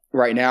up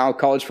right now,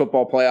 college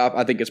football playoff,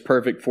 I think is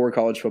perfect for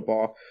college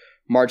football.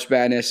 March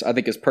Madness, I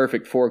think, is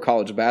perfect for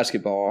college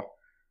basketball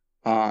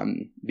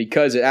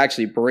because it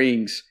actually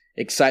brings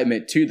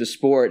excitement to the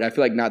sport. And I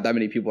feel like not that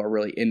many people are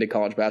really into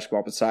college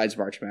basketball besides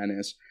March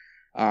Madness.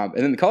 And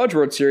then the College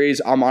World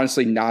Series, I'm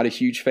honestly not a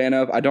huge fan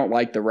of. I don't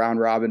like the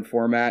round-robin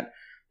format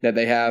that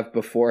they have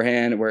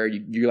beforehand where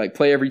you like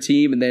play every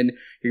team and then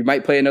you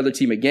might play another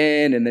team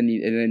again and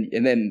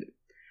then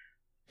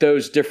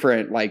those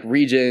different like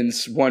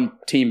regions, one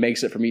team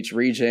makes it from each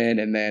region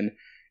and then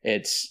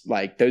it's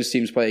like those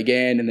teams play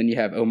again and then you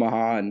have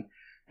Omaha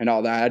and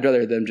all that. I'd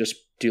rather them just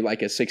do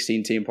like a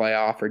 16-team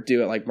playoff or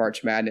do it like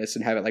March Madness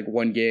and have it like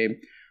 1 game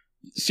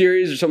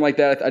series or something like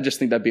that. I just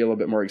think that'd be a little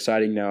bit more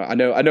exciting now. I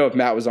know if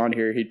Matt was on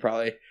here, he'd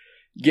probably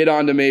get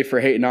on to me for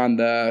hating on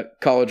the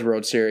College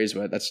World Series,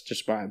 but that's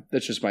just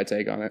my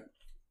take on it.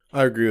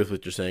 I agree with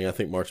what you're saying. I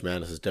think March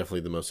Madness is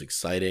definitely the most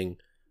exciting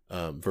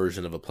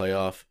version of a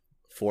playoff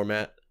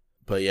format.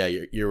 But yeah,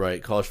 you're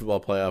right. College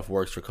football playoff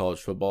works for college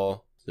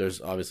football.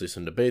 There's obviously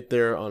some debate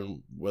there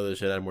on whether they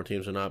should add more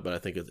teams or not, but I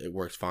think it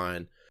works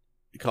fine.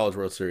 College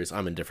World Series,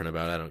 I'm indifferent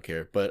about it. I don't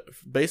care. But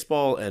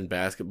baseball and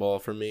basketball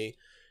for me,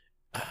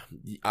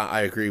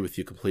 I agree with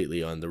you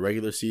completely on the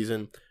regular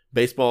season.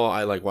 Baseball,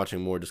 I like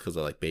watching more just because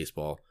I like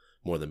baseball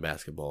more than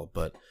basketball.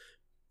 But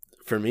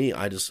for me,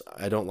 I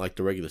don't like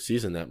the regular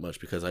season that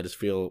much because I just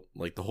feel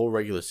like the whole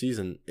regular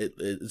season,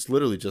 it's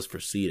literally just for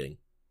seeding.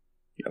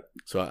 Yep.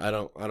 So I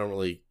don't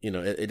really,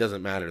 it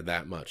doesn't matter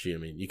that much. I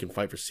mean, you can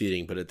fight for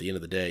seeding, but at the end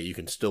of the day, you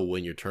can still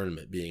win your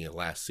tournament being a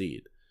last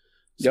seed.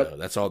 So yep.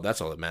 that's all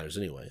that matters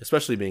anyway,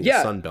 especially being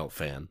a Sun Belt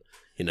fan,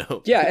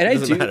 Yeah, and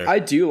I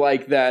do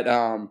like that.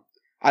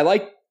 I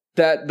like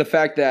that the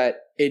fact that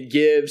it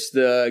gives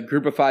the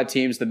group of 5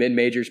 teams, the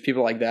mid-majors,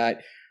 people like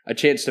that, a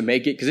chance to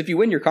make it. Because if you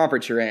win your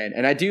conference, you're in.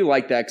 And I do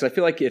like that because I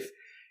feel like if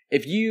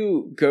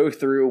you go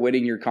through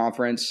winning your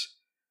conference,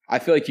 I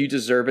feel like you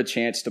deserve a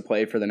chance to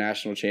play for the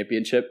national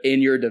championship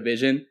in your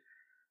division.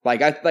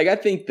 I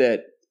think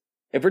that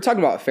if we're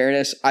talking about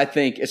fairness, I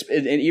think,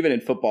 and even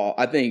in football,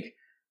 I think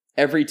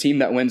every team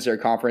that wins their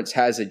conference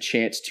has a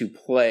chance to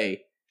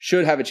play,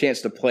 should have a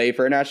chance to play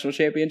for a national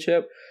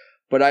championship.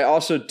 But I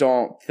also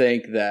don't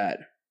think that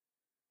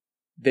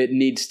that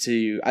needs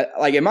to,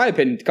 like in my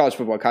opinion, college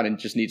football kind of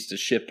just needs to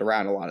shift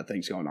around a lot of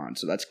things going on.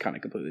 So that's kind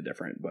of completely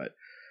different. But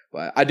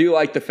I do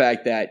like the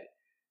fact that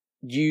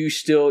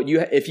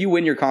if you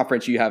win your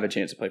conference, you have a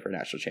chance to play for a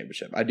national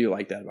championship. I do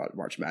like that about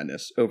March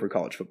Madness over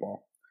college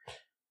football.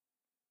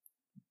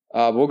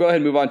 We'll go ahead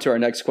and move on to our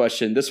next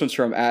question. This one's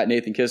from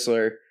 @Nathan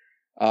Kistler.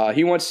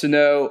 He wants to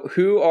know,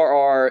 who are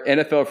our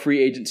NFL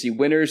free agency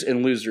winners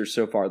and losers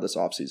so far this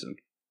offseason?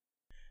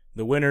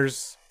 The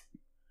winners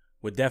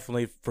would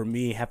definitely, for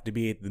me, have to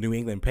be the New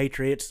England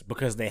Patriots,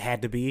 because they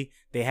had to be.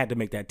 They had to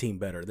make that team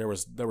better. There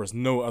was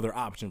no other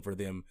option for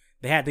them.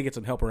 They had to get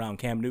some help around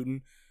Cam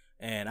Newton,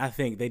 and I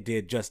think they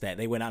did just that.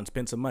 They went out and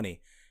spent some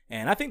money.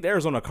 And I think the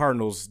Arizona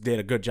Cardinals did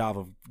a good job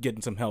of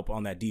getting some help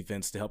on that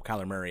defense to help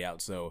Kyler Murray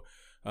out. So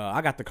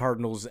I got the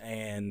Cardinals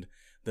and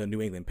the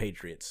New England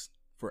Patriots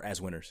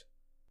as winners.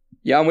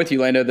 Yeah, I'm with you,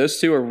 Lando. Those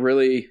two are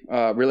really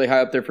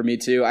high up there for me,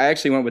 too. I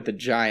actually went with the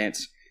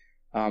Giants.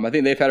 I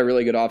think they've had a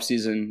really good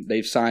offseason.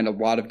 They've signed a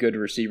lot of good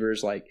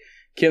receivers like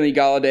Kenny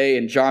Golladay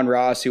and John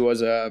Ross, who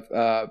was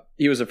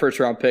he was a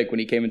first-round pick when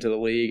he came into the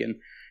league. And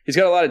he's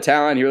got a lot of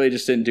talent. He really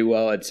just didn't do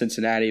well at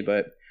Cincinnati.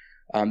 But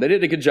they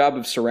did a good job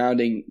of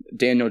surrounding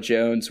Daniel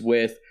Jones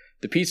with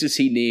the pieces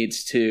he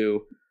needs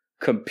to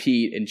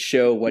compete and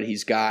show what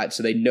he's got,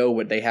 so they know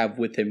what they have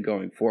with him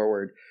going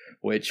forward,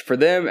 which for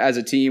them as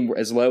a team,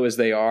 as low as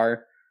they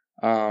are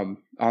on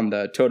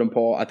the totem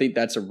pole, I think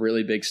that's a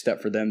really big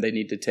step for them. They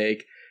need to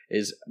take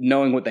is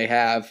knowing what they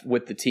have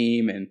with the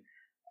team and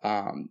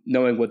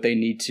knowing what they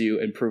need to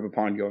improve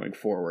upon going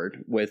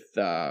forward with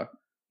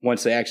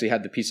once they actually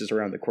have the pieces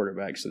around the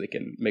quarterback so they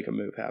can make a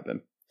move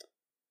happen.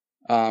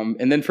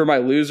 And then for my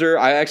loser,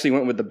 I actually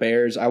went with the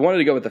Bears. I wanted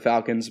to go with the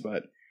Falcons,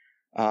 but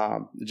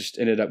just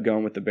ended up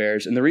going with the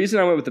Bears. And the reason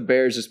I went with the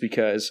Bears is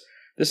because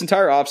this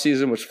entire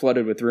offseason was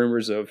flooded with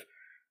rumors of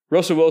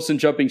Russell Wilson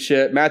jumping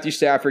ship. Matthew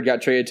Stafford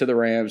got traded to the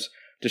Rams.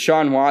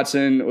 Deshaun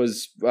Watson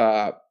was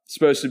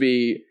supposed to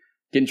be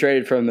getting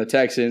traded from the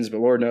Texans, but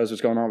Lord knows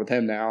what's going on with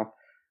him now.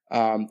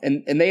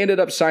 And they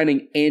ended up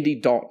signing Andy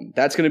Dalton.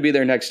 That's going to be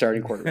their next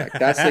starting quarterback.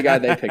 That's the guy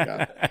they pick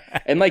up.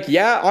 And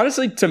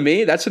honestly, to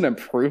me, that's an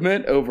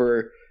improvement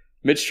over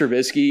Mitch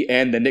Trubisky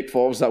and the Nick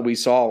Foles that we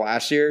saw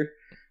last year.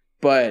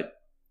 But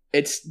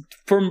it's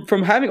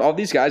from having all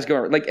these guys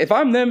going, if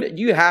I'm them,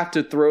 you have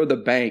to throw the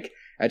bank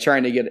at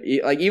trying to get,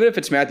 even if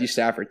it's Matthew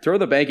Stafford, throw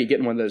the bank at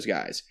getting one of those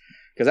guys.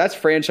 Because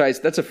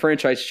that's a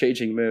franchise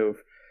changing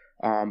move.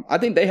 I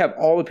think they have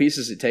all the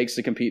pieces it takes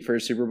to compete for a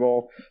Super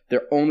Bowl.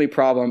 Their only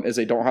problem is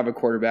they don't have a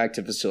quarterback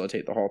to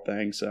facilitate the whole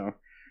thing. So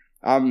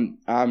I'm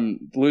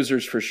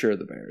losers for sure,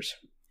 the Bears.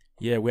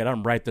 Yeah, Whit,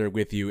 I'm right there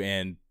with you.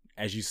 And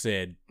as you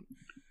said,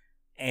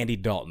 Andy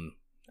Dalton.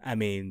 I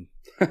mean,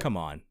 come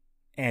on.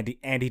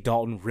 Andy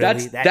Dalton,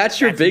 really? That's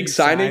your big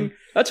signing?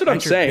 That's what I'm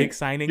saying. Big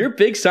signing? Your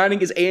big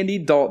signing is Andy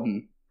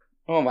Dalton.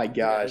 Oh my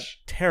gosh.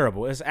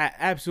 Terrible. It's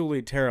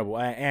absolutely terrible.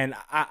 And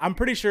I'm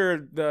pretty sure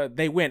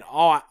they went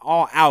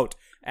all out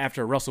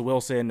after Russell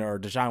Wilson or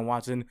Deshaun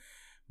Watson.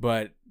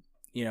 But,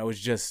 it's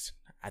just,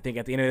 I think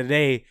at the end of the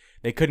day,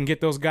 they couldn't get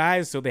those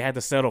guys, so they had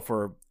to settle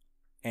for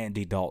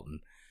Andy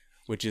Dalton,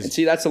 which is... And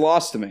see, that's a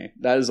loss to me.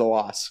 That is a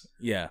loss.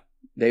 Yeah.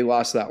 They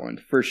lost that one,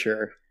 for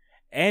sure.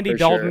 Andy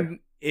Dalton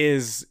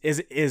is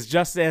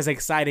just as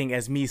exciting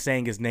as me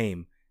saying his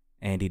name,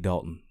 Andy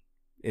Dalton.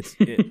 It's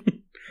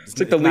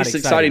like the least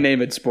exciting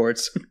name in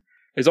sports.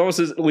 It's almost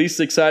as least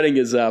exciting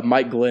as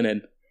Mike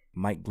Glennon.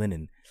 Mike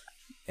Glennon.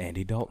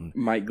 Andy Dalton.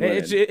 Mike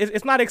Glennon.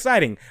 It's not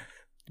exciting.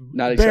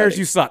 Not exciting. Bears,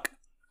 you suck.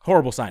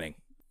 Horrible signing.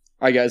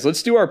 All right, guys,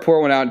 let's do our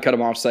pour one out and cut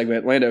them off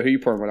segment. Lando, who you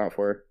pouring one out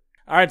for?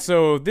 All right,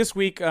 so this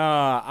week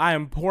I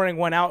am pouring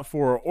one out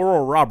for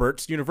Oral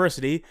Roberts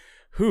University,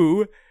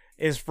 who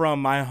is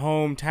from my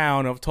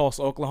hometown of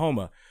Tulsa,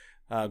 Oklahoma.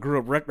 Grew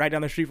up right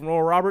down the street from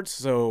Oral Roberts,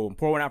 so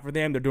pour one out for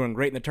them. They're doing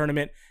great in the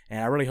tournament,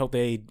 and I really hope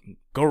they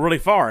go really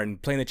far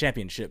and play in the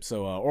championship.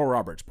 So Oral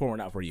Roberts, pour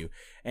one out for you.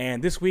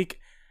 And this week,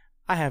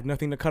 I have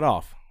nothing to cut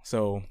off,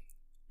 so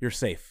you're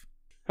safe.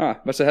 Huh,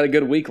 must have had a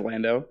good week,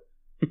 Lando.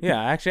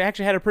 Yeah, I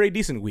actually had a pretty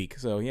decent week,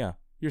 so yeah,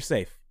 you're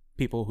safe,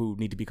 people who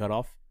need to be cut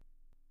off.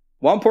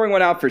 Well, I'm pouring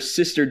one out for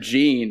Sister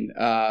Jean,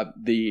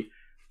 the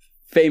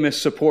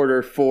famous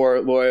supporter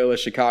for Loyola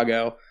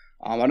Chicago.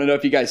 I don't know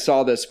if you guys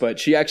saw this, but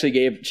she gives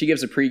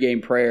a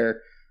pregame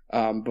prayer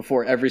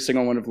before every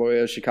single one of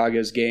Loyola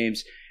Chicago's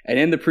games. And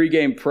in the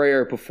pregame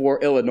prayer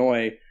before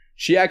Illinois,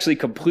 she actually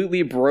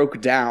completely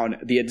broke down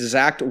the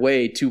exact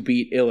way to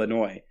beat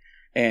Illinois.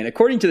 And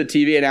according to the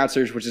TV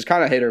announcers, which is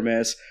kind of hit or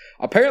miss,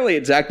 apparently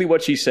exactly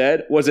what she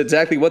said was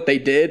exactly what they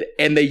did,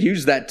 and they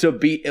used that to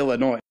beat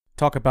Illinois.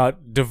 Talk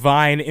about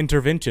divine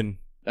intervention.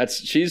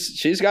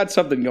 She's got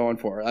something going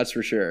for her, that's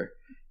for sure,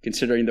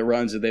 considering the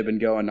runs that they've been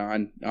going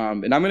on.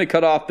 And I'm going to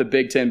cut off the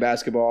Big Ten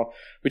basketball.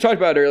 We talked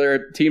about it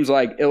earlier, teams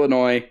like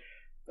Illinois,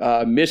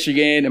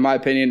 Michigan, in my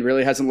opinion,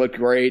 really hasn't looked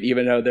great,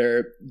 even though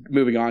they're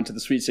moving on to the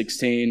Sweet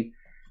 16.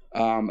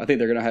 I think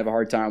they're going to have a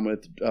hard time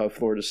with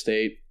Florida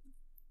State.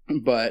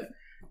 But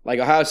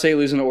Ohio State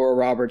losing to Oral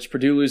Roberts,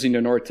 Purdue losing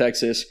to North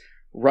Texas,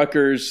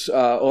 Rutgers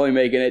only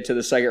making it to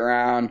the second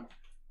round.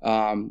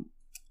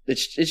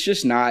 it's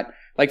just not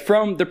like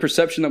from the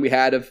perception that we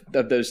had of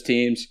those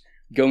teams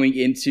going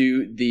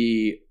into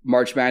the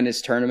March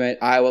Madness tournament,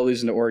 Iowa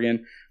losing to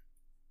Oregon.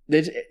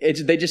 They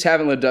just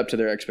haven't lived up to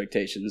their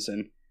expectations,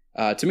 and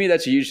to me,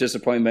 that's a huge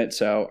disappointment.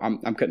 So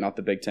I'm cutting off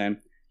the Big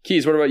Ten.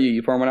 Keys, what about you?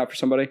 You pouring one out for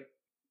somebody?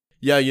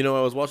 Yeah,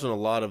 I was watching a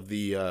lot of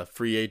the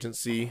free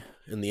agency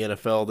in the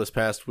NFL this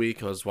past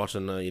week. I was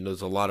watching,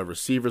 there's a lot of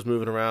receivers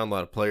moving around, a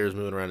lot of players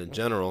moving around in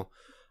general.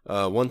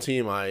 One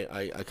team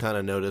I kind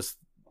of noticed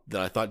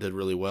that I thought did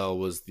really well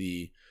was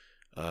the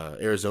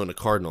Arizona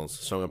Cardinals.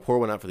 So I'm going to pour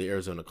one out for the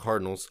Arizona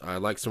Cardinals. I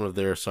like some of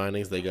their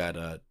signings. They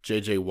got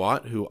J.J.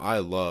 Watt, who I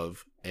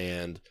love,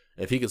 and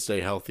if he can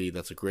stay healthy,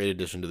 that's a great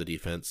addition to the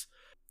defense.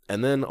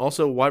 And then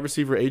also wide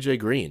receiver A.J.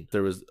 Green.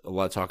 There was a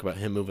lot of talk about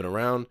him moving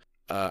around.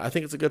 I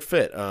think it's a good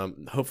fit.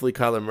 Hopefully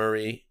Kyler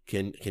Murray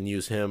can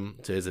use him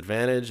to his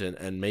advantage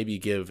and maybe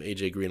give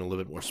A.J. Green a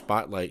little bit more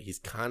spotlight. He's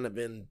kind of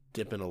been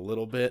dipping a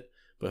little bit,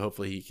 but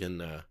hopefully he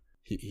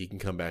can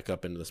come back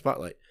up into the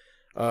spotlight.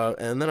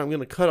 And then I'm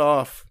going to cut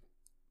off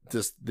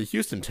just the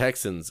Houston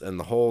Texans and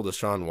the whole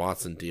Deshaun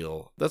Watson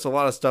deal. That's a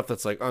lot of stuff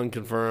that's like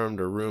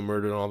unconfirmed or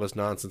rumored and all this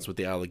nonsense with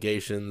the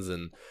allegations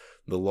and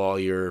the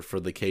lawyer for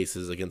the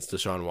cases against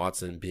Deshaun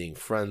Watson being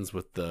friends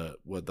with the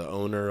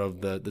owner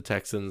of the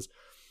Texans.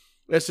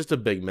 It's just a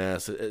big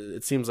mess.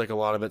 It seems like a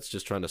lot of it's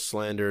just trying to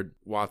slander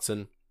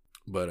Watson,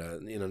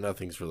 but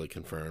nothing's really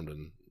confirmed,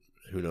 and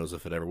who knows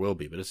if it ever will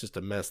be. But it's just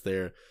a mess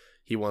there.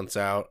 He wants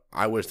out.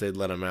 I wish they'd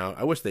let him out.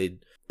 I wish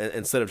they'd,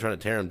 instead of trying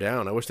to tear him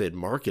down, I wish they'd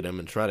market him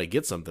and try to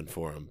get something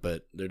for him.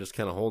 But they're just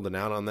kind of holding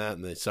out on that,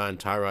 and they signed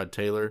Tyrod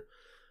Taylor,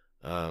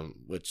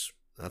 which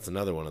that's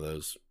another one of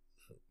those.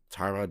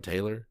 Tyrod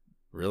Taylor?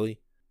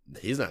 Really?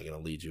 He's not going to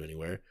lead you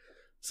anywhere.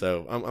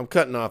 So I'm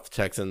cutting off the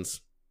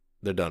Texans.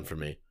 They're done for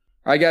me.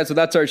 All right, guys. So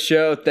that's our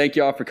show. Thank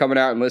you all for coming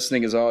out and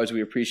listening. As always,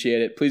 we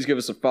appreciate it. Please give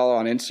us a follow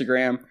on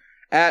Instagram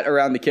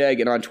 @AroundTheKeg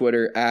and on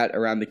Twitter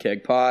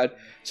 @AroundTheKegPod.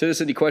 Send us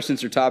any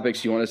questions or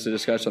topics you want us to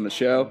discuss on the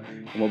show,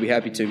 and we'll be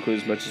happy to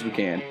include as much as we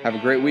can. Have a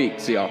great week.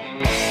 See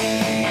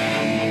y'all.